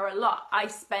go there a lot. I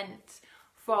spent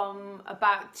from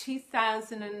about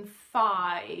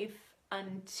 2005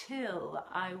 until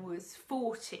I was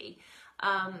 40.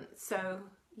 So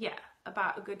yeah,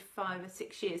 about a good 5 or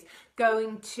 6 years,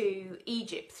 going to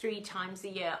Egypt 3 times a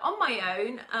year on my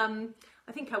own.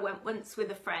 I think I went once with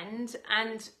a friend,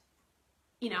 and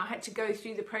you know, I had to go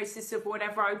through the process of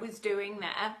whatever I was doing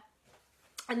there.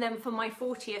 And then for my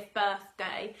 40th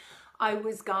birthday, I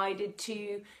was guided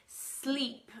to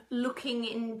sleep looking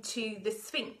into the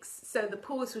Sphinx. So the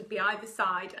paws would be either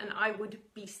side and I would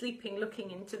be sleeping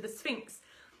looking into the Sphinx.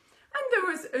 And there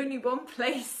was only one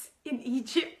place in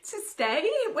Egypt to stay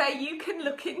where you can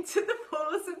look into the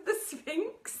paws of the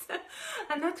Sphinx.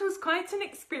 And that was quite an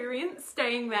experience,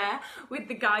 staying there with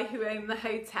the guy who owned the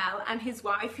hotel and his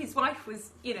wife. His wife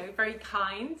was, you know, very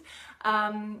kind.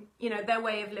 You know, their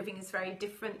way of living is very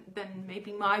different than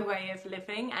maybe my way of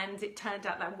living. And it turned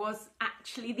out that I was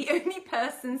actually the only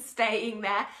person staying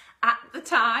there at the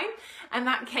time. And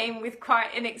that came with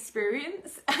quite an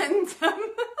experience. And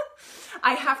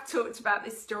I have talked about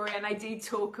this story, and I do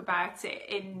talk about it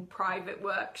in private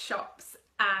workshops.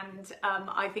 And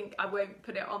I think I won't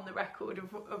put it on the record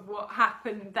of what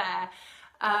happened there.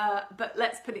 But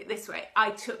let's put it this way.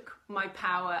 I took my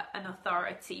power and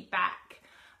authority back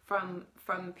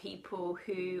from people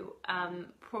who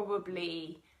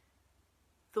probably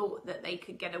thought that they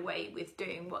could get away with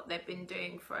doing what they've been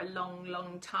doing for a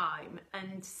long time.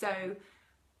 And so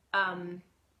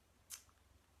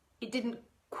it didn't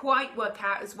quite work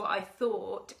out as what I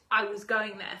thought I was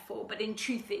going there for, but in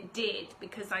truth it did,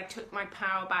 because I took my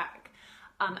power back.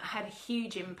 It had a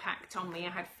huge impact on me. I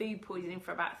had food poisoning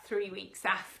for about 3 weeks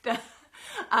after.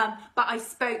 But I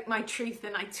spoke my truth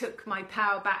and I took my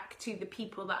power back to the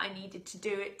people that I needed to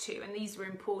do it to. And these were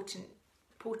important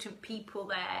people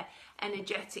there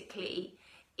energetically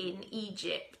in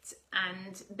Egypt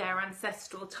and their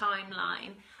ancestral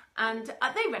timeline. And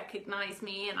they recognised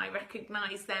me, and I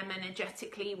recognised them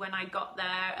energetically when I got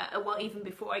there, well, even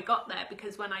before I got there,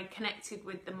 because when I connected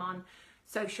with them on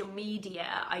social media,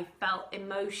 I felt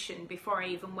emotion before I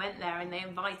even went there, and they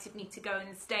invited me to go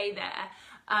and stay there.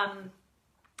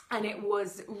 And it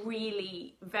was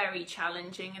really very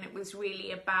challenging, and it was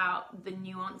really about the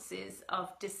nuances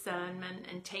of discernment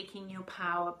and taking your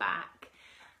power back,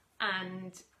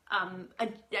 and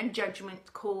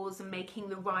judgment calls, and making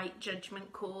the right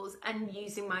judgment calls, and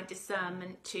using my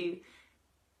discernment to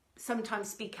sometimes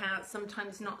speak out,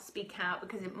 sometimes not speak out,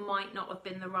 because it might not have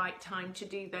been the right time to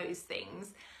do those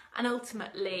things. And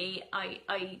ultimately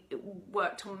I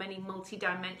worked on many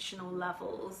multi-dimensional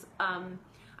levels, and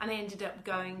I ended up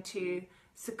going to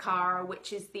Saqqara,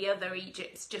 which is the other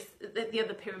Egypt's the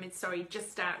other pyramid, sorry,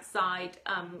 just outside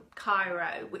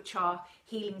Cairo, which are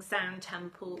healing sound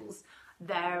temples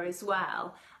there as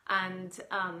well. And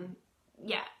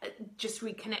yeah, just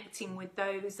reconnecting with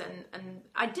those, and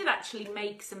I did actually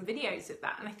make some videos of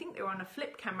that, and I think they were on a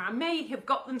flip camera. I may have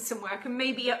got them somewhere. I can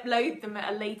maybe upload them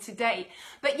at a later date.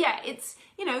 But yeah, it's,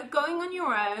 you know, going on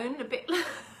your own, a bit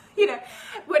you know,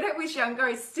 when I was younger,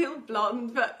 I was still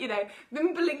blonde, but, you know,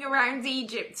 bimbling around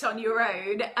Egypt on your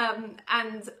own,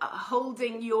 and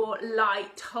holding your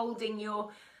light, holding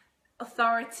your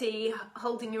authority,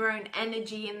 holding your own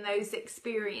energy in those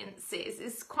experiences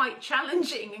is quite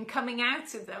challenging, and coming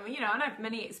out of them, you know, and I have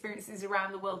many experiences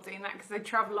around the world doing that because I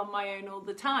travel on my own all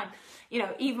the time, you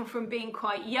know, even from being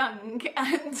quite young.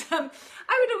 And I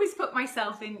would always put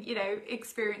myself in, you know,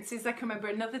 experiences. I can remember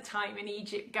another time in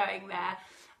Egypt going there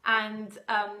and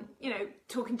you know,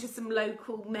 talking to some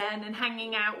local men and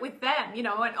hanging out with them, you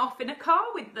know, I went off in a car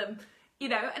with them, you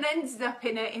know, and ended up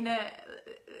in a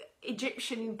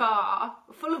Egyptian bar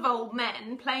full of old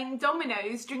men playing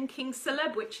dominoes, drinking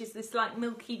celeb, which is this like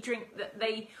milky drink that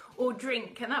they all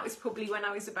drink. And that was probably when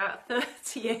I was about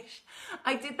 30ish.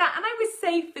 I did that, and I was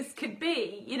safe as could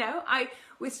be, you know, I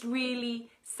was really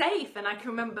safe. And I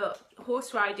can remember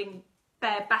horse riding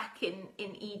bareback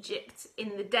in Egypt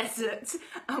in the desert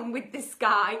with this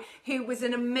guy who was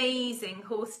an amazing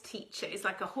horse teacher. He's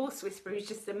like a horse whisperer, he's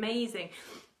just amazing.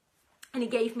 And he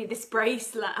gave me this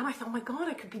bracelet, and I thought, oh my God,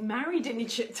 I could be married in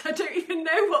Egypt. I don't even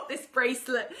know what this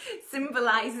bracelet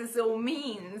symbolises or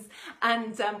means.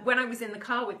 And when I was in the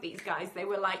car with these guys, they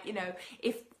were like, you know,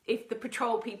 if the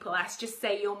patrol people ask, just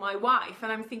say you're my wife.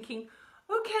 And I'm thinking,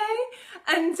 okay.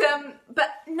 And but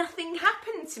nothing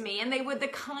happened to me, and they were the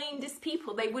kindest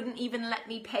people. They wouldn't even let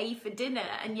me pay for dinner,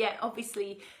 and yet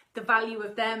obviously the value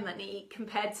of their money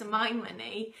compared to my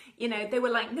money, you know, they were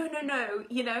like, no,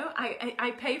 you know,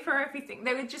 I pay for everything.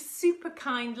 They were just super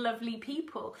kind, lovely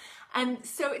people. And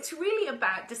so it's really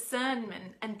about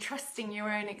discernment and trusting your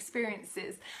own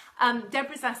experiences.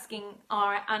 Deborah's asking,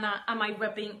 am I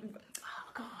rubbing,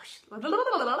 oh gosh,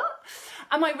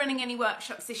 am I running any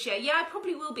workshops this year? Yeah, I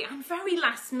probably will be. I'm very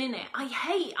last minute. I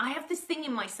have this thing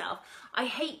in myself. I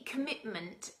hate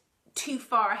commitment too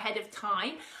far ahead of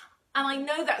time. And I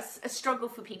know that's a struggle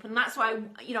for people, and that's why,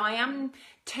 you know, I am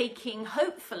taking,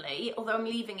 hopefully, although I'm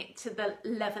leaving it to the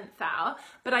 11th hour,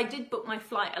 but I did book my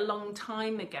flight a long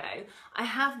time ago. I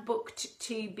have booked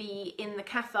to be in the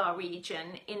Cathar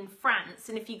region in France,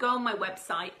 and if you go on my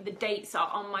website, the dates are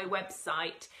on my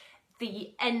website,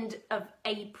 the end of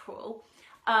April,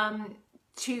 and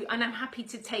I'm happy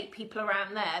to take people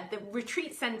around there. The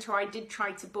retreat centre I did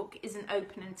try to book isn't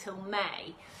open until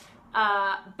May.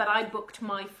 But I booked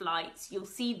my flights. You'll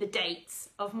see the dates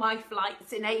of my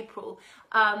flights in April.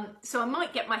 So I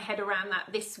might get my head around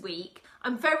that this week.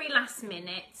 I'm very last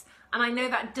minute, and I know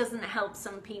that doesn't help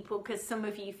some people because some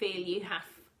of you feel you have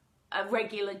a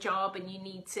regular job and you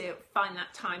need to find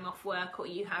that time off work, or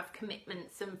you have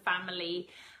commitments and family,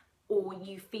 or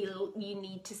you feel you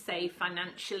need to save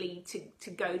financially to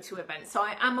go to events. So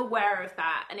I am aware of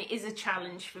that, and it is a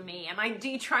challenge for me, and I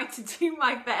do try to do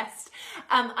my best.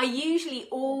 I usually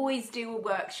always do a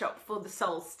workshop for the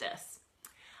solstice,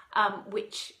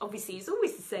 which obviously is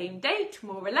always the same date,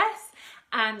 more or less,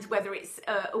 and whether it's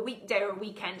a weekday or a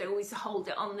weekend, I always hold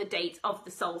it on the date of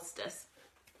the solstice.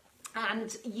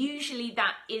 And usually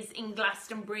that is in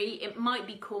Glastonbury. It might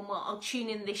be Cornwall. I'll tune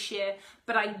in this year,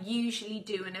 but I usually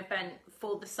do an event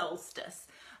for the solstice.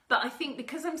 But I think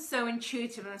because I'm so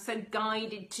intuitive and I'm so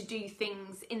guided to do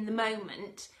things in the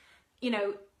moment, you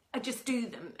know, I just do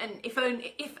them. And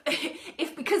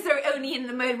if because they're only in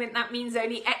the moment, that means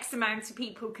only X amount of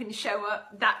people can show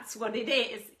up, that's what it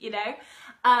is, you know.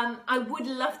 I would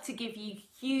love to give you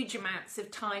huge amounts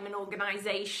of time and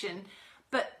organisation,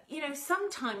 but, you know,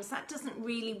 sometimes that doesn't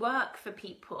really work for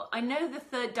people. I know the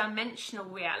third dimensional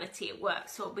reality it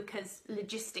works for, because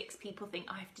logistics, people think,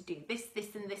 I have to do this,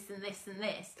 this and this and this and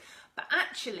this. But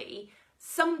actually,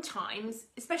 sometimes,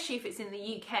 especially if it's in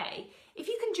the UK, if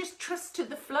you can just trust to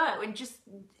the flow and just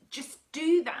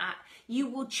do that, you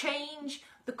will change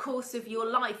the course of your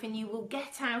life, and you will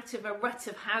get out of a rut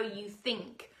of how you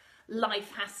think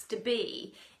life has to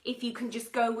be, if you can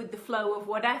just go with the flow of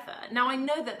whatever. Now, I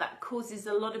know that that causes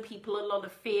a lot of people a lot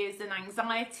of fears and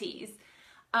anxieties,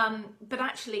 but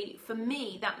actually for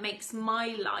me that makes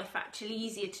my life actually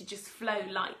easier to just flow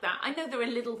like that. I know there are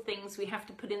little things we have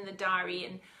to put in the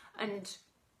diary and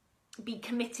be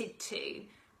committed to,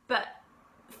 but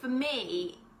for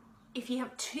me, if you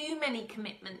have too many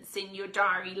commitments in your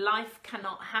diary, life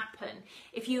cannot happen.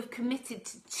 If you have committed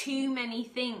to too many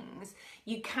things,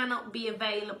 you cannot be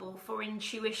available for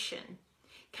intuition,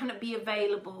 cannot be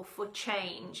available for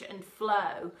change and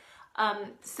flow.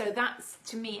 So that's,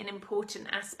 to me, an important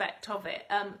aspect of it.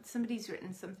 Somebody's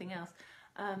written something else.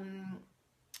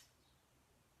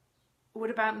 What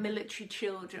about military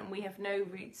children? We have no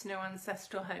roots, no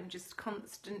ancestral home, just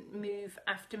constant move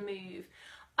after move.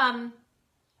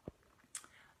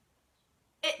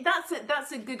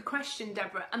 That's a good question,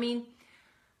 Deborah. I mean,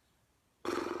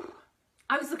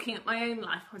 I was looking at my own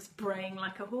life. I was braying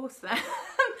like a horse there.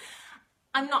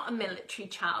 I'm not a military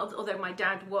child, although my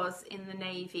dad was in the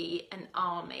Navy and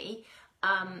Army.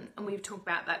 And we talked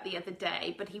about that the other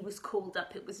day, but he was called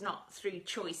up. It was not through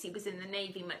choice. He was in the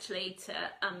Navy much later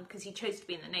because he chose to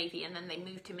be in the Navy, and then they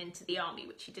moved him into the Army,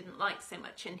 which he didn't like so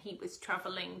much, and he was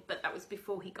travelling, but that was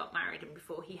before he got married and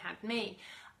before he had me.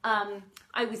 I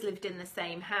always lived in the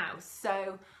same house,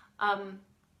 so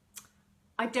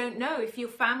I don't know, if your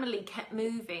family kept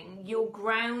moving, your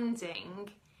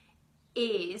grounding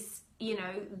is, you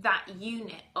know, that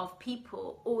unit of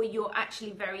people, or you're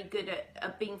actually very good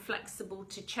at being flexible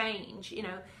to change. You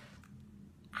know,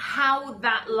 how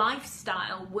that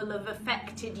lifestyle will have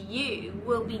affected you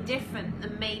will be different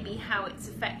than maybe how it's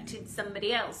affected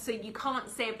somebody else. So you can't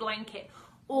say a blanket,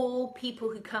 all people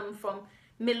who come from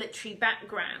military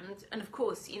background, and of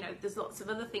course, you know, there's lots of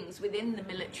other things within the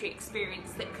military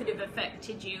experience that could have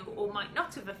affected you or might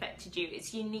not have affected you.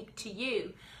 It's unique to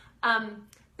you.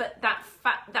 But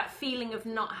that feeling of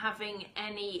not having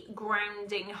any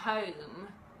grounding home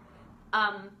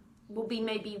will be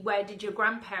maybe, where did your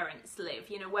grandparents live?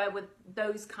 You know, where were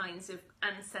those kinds of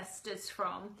ancestors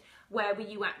from? Where were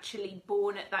you actually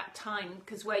born at that time?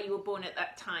 Because where you were born at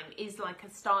that time is like a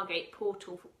Stargate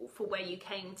portal for where you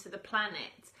came to the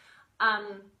planet.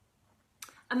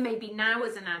 And maybe now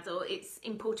as an adult, it's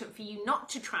important for you not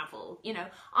to travel. You know,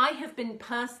 I have been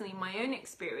personally, in my own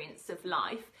experience of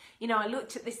life, you know, I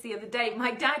looked at this the other day.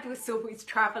 My dad was always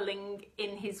traveling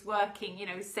in his working, you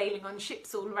know, sailing on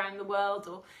ships all around the world,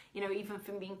 or, you know, even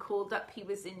from being called up, he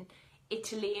was in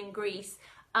Italy and Greece.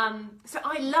 So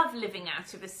I love living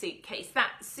out of a suitcase.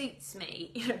 That suits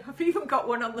me. You know, I've even got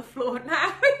one on the floor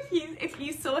now. If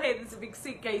you saw here, there's a big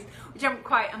suitcase which I haven't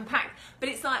quite unpacked. But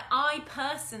it's like, I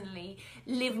personally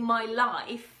live my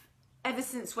life ever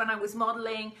since when I was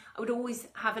modelling. I would always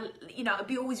have you know, I'd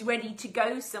be always ready to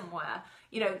go somewhere.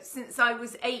 You know, since I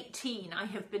was 18, I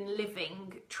have been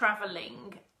living,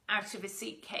 travelling out of a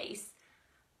suitcase.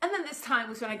 And then there's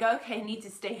times when I go, okay, I need to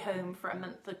stay home for a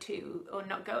month or two or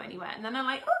not go anywhere. And then I'm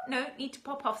like, oh, no, need to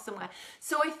pop off somewhere.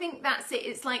 So I think that's it.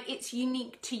 It's like, it's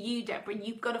unique to you, Deborah.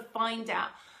 You've got to find out,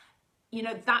 you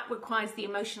know, that requires the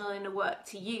emotional inner work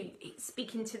to you. It's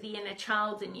speaking to the inner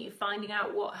child in you, finding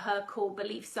out what her core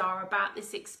beliefs are about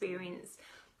this experience.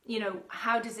 You know,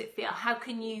 how does it feel? How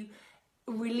can you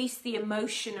release the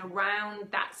emotion around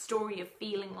that story of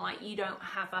feeling like you don't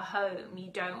have a home, you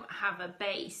don't have a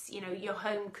base. You know, your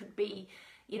home could be,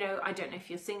 you know, I don't know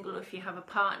if you're single or if you have a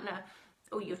partner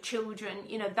or your children,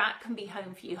 you know, that can be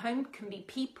home for you. Home can be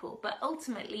people, but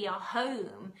ultimately our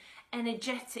home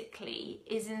energetically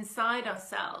is inside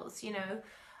ourselves. You know,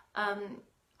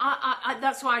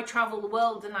 that's why I travel the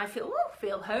world, and I feel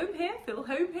home here, feel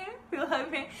home here, feel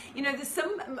home here. You know, there's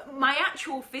my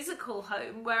actual physical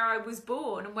home where I was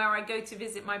born and where I go to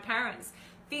visit my parents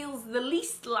feels the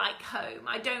least like home.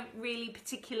 I don't really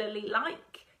particularly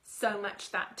like so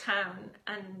much that town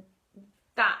and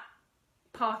that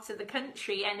part of the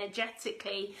country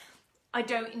energetically. I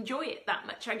don't enjoy it that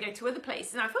much. I go to other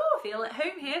places and I feel at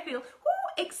home here, feel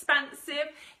expansive,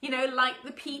 you know, like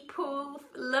the people,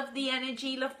 love the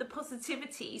energy, love the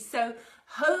positivity. So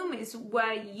home is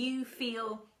where you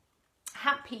feel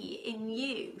happy in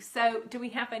you. So do we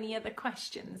have any other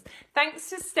questions? Thanks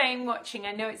for staying watching.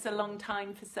 I know it's a long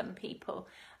time for some people.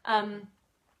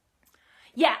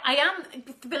 Yeah, I am,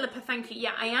 Philippa, thank you.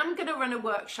 Yeah, I am going to run a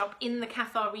workshop in the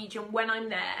Cathar region when I'm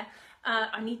there.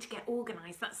 I need to get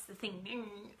organised, that's the thing.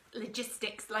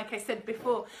 Logistics, like I said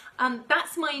before.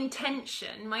 That's my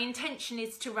intention. My intention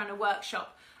is to run a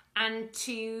workshop and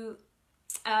to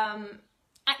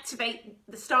activate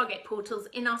the Stargate portals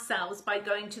in ourselves by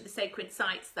going to the sacred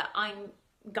sites that I'm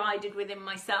guided within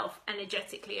myself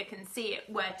energetically. I can see it,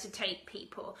 where to take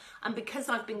people. And because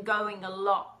I've been going a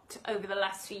lot over the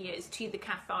last few years to the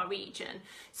Cathar region,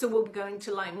 so we'll be going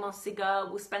to like Mossiga,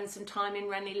 we'll spend some time in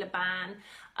Relesement,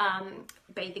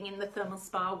 bathing in the thermal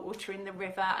spa, water in the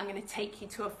river. I'm going to take you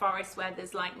to a forest where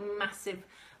there's like massive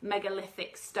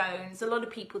megalithic stones. A lot of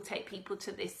people take people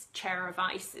to this chair of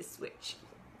Isis, which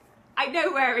I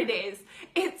know where it is.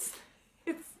 It's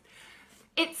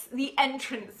the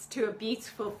entrance to a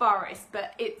beautiful forest,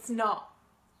 but it's not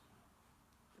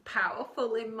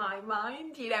powerful in my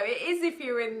mind. You know, it is if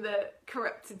you're in the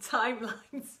corrupted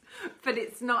timelines, but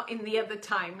it's not in the other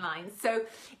timelines. So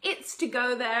it's to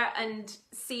go there and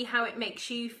see how it makes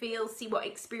you feel, see what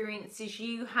experiences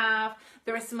you have.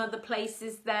 There are some other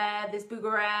places there. There's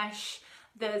Bugaresh.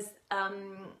 There's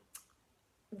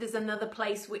another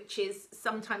place which is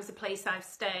sometimes a place I've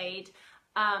stayed,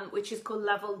 which is called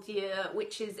La Dieu,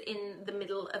 which is in the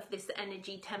middle of this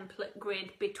energy template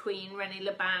grid between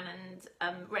Rennes-les-Bains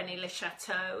and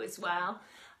Rennes-le-Château as well.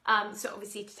 So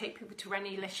obviously to take people to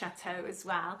Rennes-le-Château as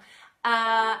well.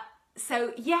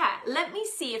 So yeah, let me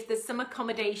see if there's some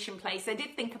accommodation place. I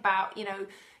did think about, you know,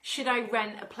 should I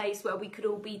rent a place where we could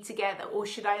all be together, or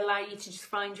should I allow you to just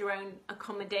find your own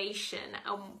accommodation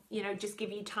and, you know, just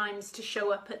give you times to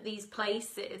show up at these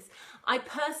places? I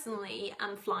personally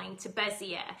am flying to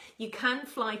Béziers. You can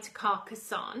fly to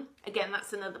Carcassonne. Again,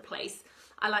 that's another place.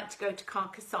 I like to go to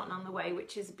Carcassonne on the way,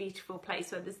 which is a beautiful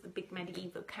place where there's the big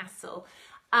medieval castle.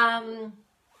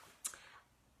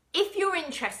 If you're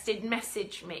interested,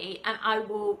 message me and I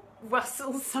will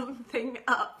rustle something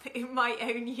up in my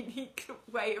own unique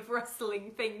way of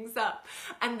rustling things up.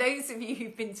 And those of you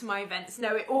who've been to my events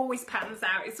know it always pans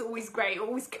out. It's always great. It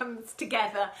always comes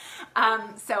together.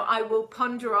 So I will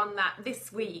ponder on that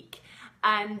this week.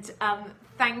 And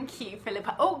thank you,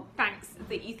 Philippa. Oh, thanks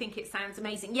that you think it sounds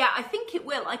amazing. Yeah, I think it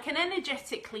will. I can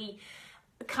energetically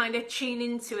kind of tune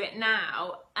into it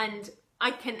now, and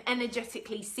I can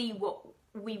energetically see what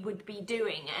we would be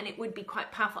doing, and it would be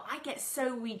quite powerful. I get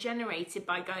so regenerated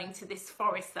by going to this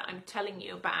forest that I'm telling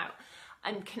you about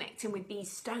and connecting with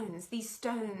these stones. These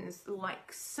stones are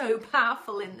like so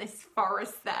powerful in this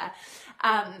forest there.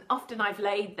 Often I've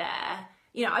laid there,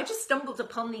 you know, I just stumbled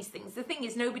upon these things. The thing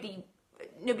is, nobody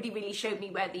really showed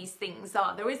me where these things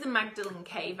are. There is a Magdalene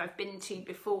cave I've been to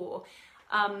before.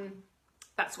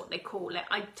 That's what they call it.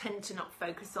 I tend to not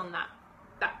focus on that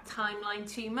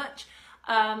timeline too much.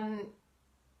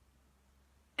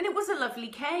 And it was a lovely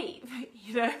cave,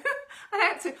 you know. I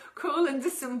had to crawl under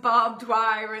some barbed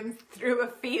wire and through a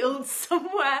field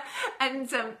somewhere,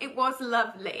 and it was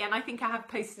lovely. And I think I have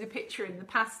posted a picture in the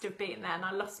past of being there, and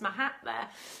I lost my hat there.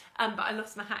 But I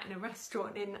lost my hat in a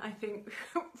restaurant in, I think,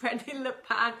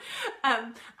 Rennes-les-Bains.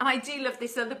 And I do love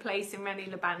this other place in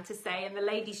Rennes-les-Bains to stay, and the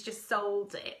ladies just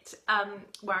sold it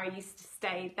where I used to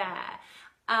stay there.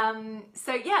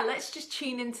 So yeah, let's just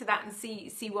tune into that and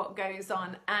see what goes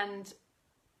on. And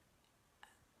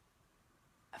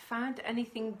found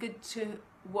anything good to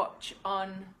watch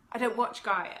on, I don't watch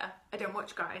Gaia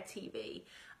TV,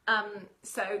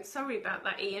 so sorry about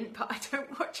that, Ian, but I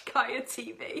don't watch Gaia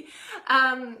TV.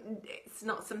 It's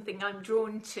not something I'm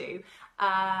drawn to.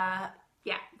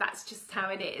 Yeah, that's just how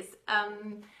it is.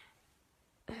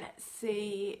 Let's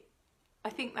see, I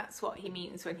think that's what he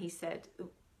means when he said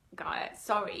Gaia.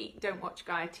 Sorry, don't watch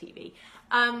Gaia TV.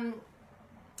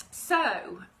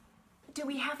 So do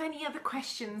we have any other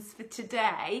questions for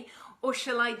today, or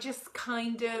shall I just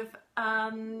kind of,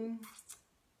 yeah,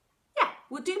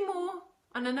 we'll do more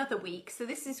on another week. So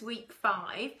this is week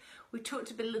 5. We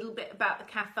talked a little bit about the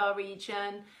Cathar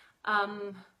region.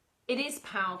 It is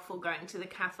powerful going to the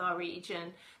Cathar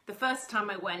region. The first time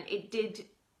I went, it did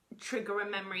trigger a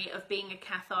memory of being a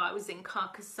Cathar. I was in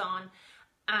Carcassonne,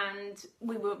 and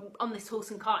we were on this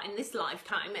horse and cart in this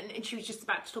lifetime, and she was just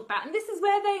about to talk about, and this is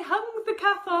where they hung the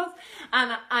Cathars,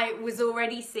 and I was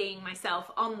already seeing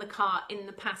myself on the cart in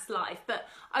the past life, but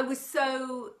I was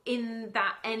so in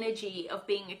that energy of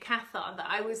being a Cathar that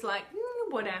I was like,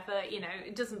 whatever, you know,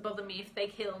 it doesn't bother me if they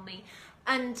kill me.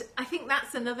 And I think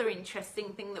that's another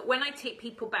interesting thing, that when I take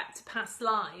people back to past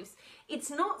lives,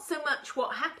 it's not so much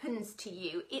what happens to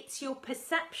you, it's your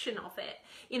perception of it.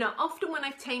 You know, often when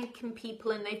I've taken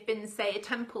people and they've been, say, a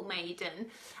temple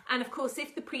maiden, and of course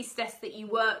if the priestess that you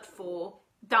worked for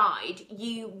died,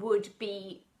 you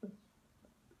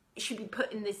should be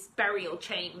put in this burial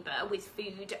chamber with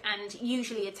food, and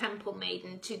usually a temple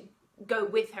maiden to go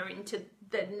with her into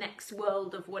the next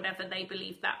world of whatever they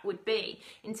believe that would be,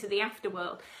 into the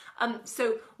afterworld.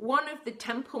 So one of the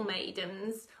temple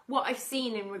maidens, what I've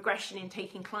seen in regression, in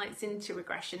taking clients into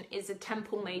regression, is a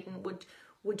temple maiden would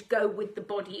go with the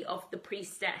body of the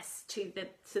priestess to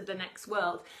the next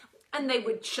world, and they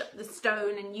would shut the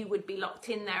stone and you would be locked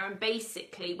in there, and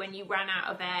basically when you ran out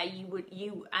of air,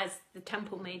 you as the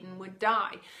temple maiden would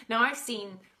die. Now I've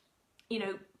seen, you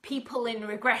know, people in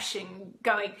regression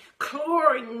going,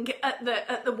 clawing at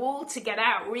the wall to get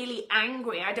out, really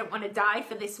angry. I don't want to die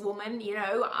for this woman, you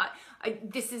know,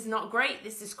 this is not great,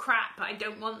 this is crap, I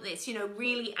don't want this, you know,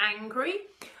 really angry.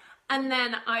 And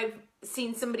then I've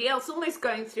seen somebody else almost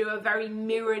going through a very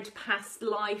mirrored past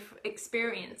life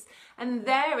experience, and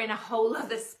they're in a whole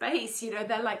other space, you know,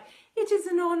 they're like, it is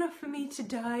an honor for me to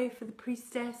die for the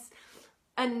priestess.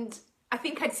 And I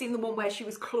think I'd seen the one where she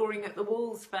was clawing at the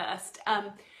walls first,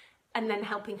 and then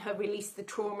helping her release the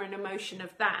trauma and emotion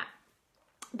of that.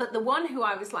 But the one who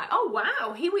I was like, oh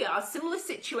wow, here we are, similar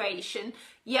situation,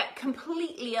 yet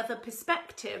completely other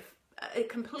perspective, a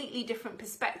completely different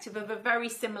perspective of a very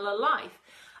similar life.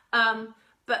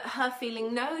 But her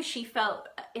feeling, no, she felt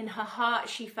in her heart,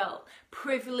 she felt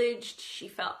privileged, she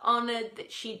felt honoured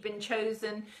that she'd been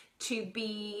chosen to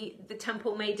be the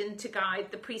temple maiden to guide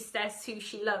the priestess who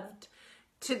she loved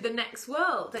to the next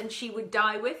world, and she would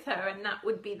die with her, and that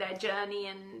would be their journey,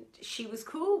 and she was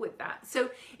cool with that.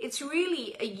 So it's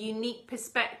really a unique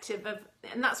perspective of,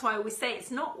 and that's why I always say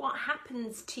it's not what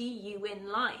happens to you in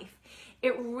life,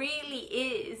 it really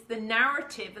is the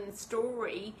narrative and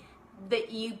story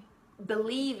that you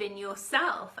believe in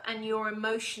yourself and your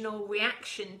emotional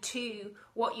reaction to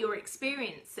what you're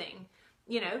experiencing,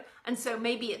 you know. And so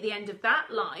maybe at the end of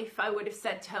that life I would have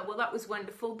said to her, well, that was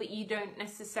wonderful, but you don't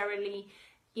necessarily,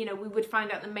 you know, we would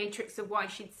find out the matrix of why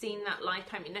she'd seen that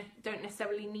lifetime. You don't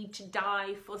necessarily need to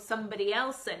die for somebody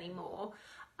else anymore.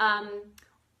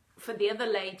 For the other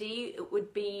lady, it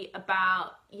would be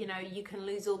about, you know, you can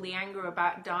lose all the anger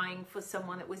about dying for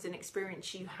someone that was an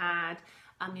experience you had.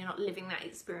 You're not living that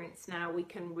experience now. We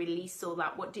can release all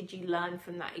that. What did you learn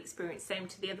from that experience? Same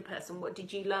to the other person. What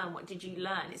did you learn? What did you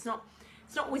learn? It's not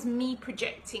always me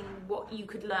projecting what you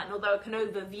could learn, although I can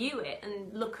overview it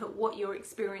and look at what you're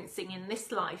experiencing in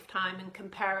this lifetime and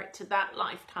compare it to that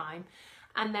lifetime,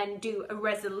 and then do a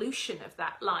resolution of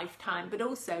that lifetime. But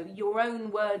also your own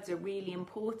words are really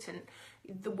important.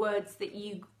 The words that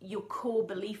your core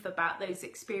belief about those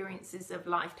experiences of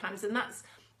lifetimes. And that's,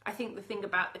 I think, the thing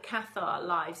about the Cathar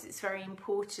lives, it's very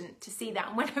important to see that.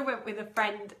 And when I went with a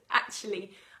friend,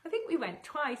 actually, I think we went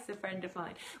twice, a friend of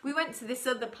mine, we went to this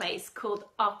other place called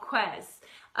Foulkes,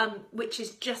 which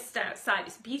is just outside,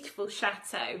 it's a beautiful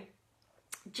chateau,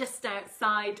 just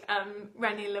outside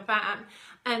Relesement.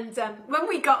 And when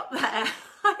we got there,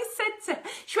 I said to her,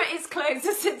 she went, it's closed.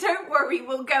 I said, don't worry,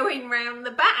 we'll go in round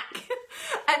the back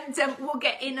and we'll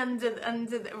get in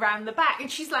around the back. And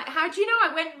she's like, how do you know?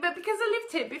 I went, but because I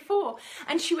lived here before.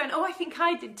 And she went, oh, I think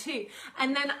I did too.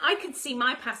 And then I could see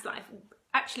my past life,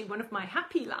 actually one of my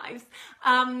happy lives.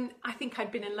 I think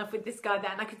I'd been in love with this guy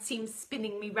there, and I could see him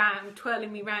spinning me round,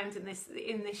 twirling me round in this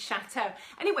chateau.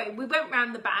 Anyway, we went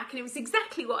round the back, and it was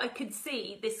exactly what I could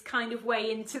see, this kind of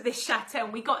way into this chateau.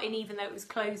 And we got in even though it was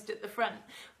closed at the front.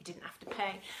 We didn't have to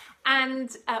pay. And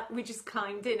we just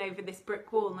climbed in over this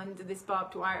brick wall and under this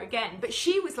barbed wire again. But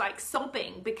she was like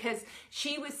sobbing because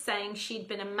she was saying she'd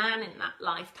been a man in that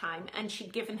lifetime, and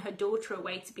she'd given her daughter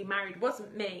away to be married,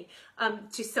 wasn't me,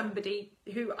 to somebody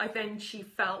who she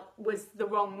felt was the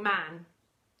wrong man.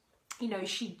 You know,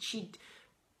 she'd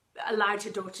allowed her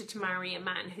daughter to marry a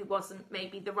man who wasn't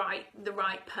maybe the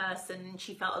right person, and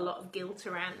she felt a lot of guilt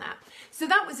around that. So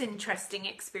that was an interesting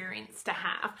experience to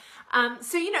have.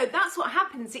 So, you know, that's what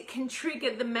happens. It can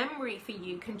trigger the memory for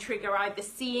you, can trigger either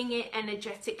seeing it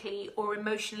energetically or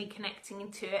emotionally connecting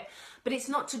into it. But it's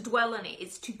not to dwell on it,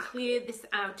 it's to clear this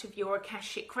out of your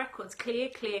Akashic records. Clear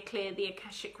the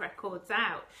Akashic records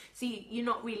out. So you're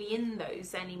not really in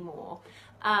those anymore.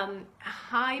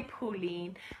 Hi,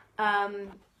 Pauline.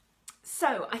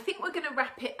 So I think we're going to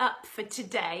wrap it up for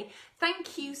today.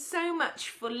 Thank you so much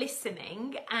for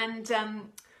listening, and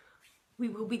we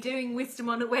will be doing Wisdom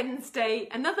on a Wednesday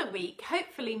another week,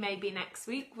 hopefully maybe next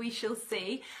week, we shall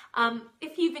see.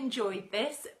 If you've enjoyed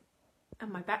this,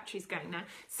 and my battery's going now,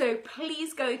 so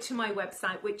please go to my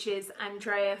website, which is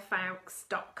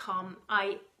andreafoulkes.com.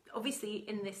 Obviously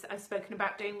in this I've spoken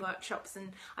about doing workshops,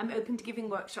 and I'm open to giving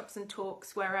workshops and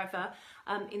talks wherever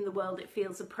in the world it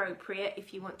feels appropriate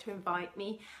if you want to invite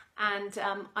me. And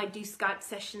I do Skype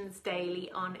sessions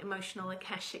daily on emotional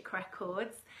Akashic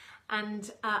records, and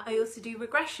I also do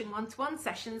regression one-to-one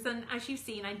sessions, and as you've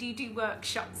seen I do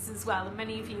workshops as well, and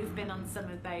many of you have been on some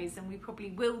of those, and we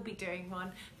probably will be doing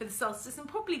one for the solstice and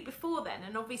probably before then,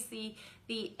 and obviously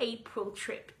the April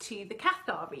trip to the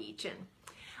Cathar region.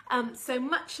 So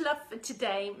much love for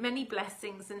today, many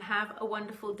blessings, and have a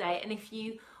wonderful day. And if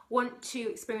you want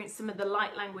to experience some of the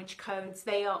light language codes,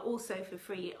 they are also for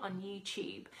free on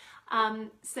YouTube.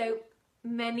 So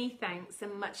many thanks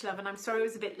and much love. And I'm sorry I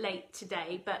was a bit late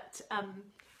today, but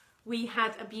we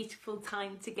had a beautiful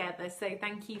time together. So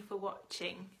thank you for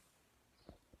watching.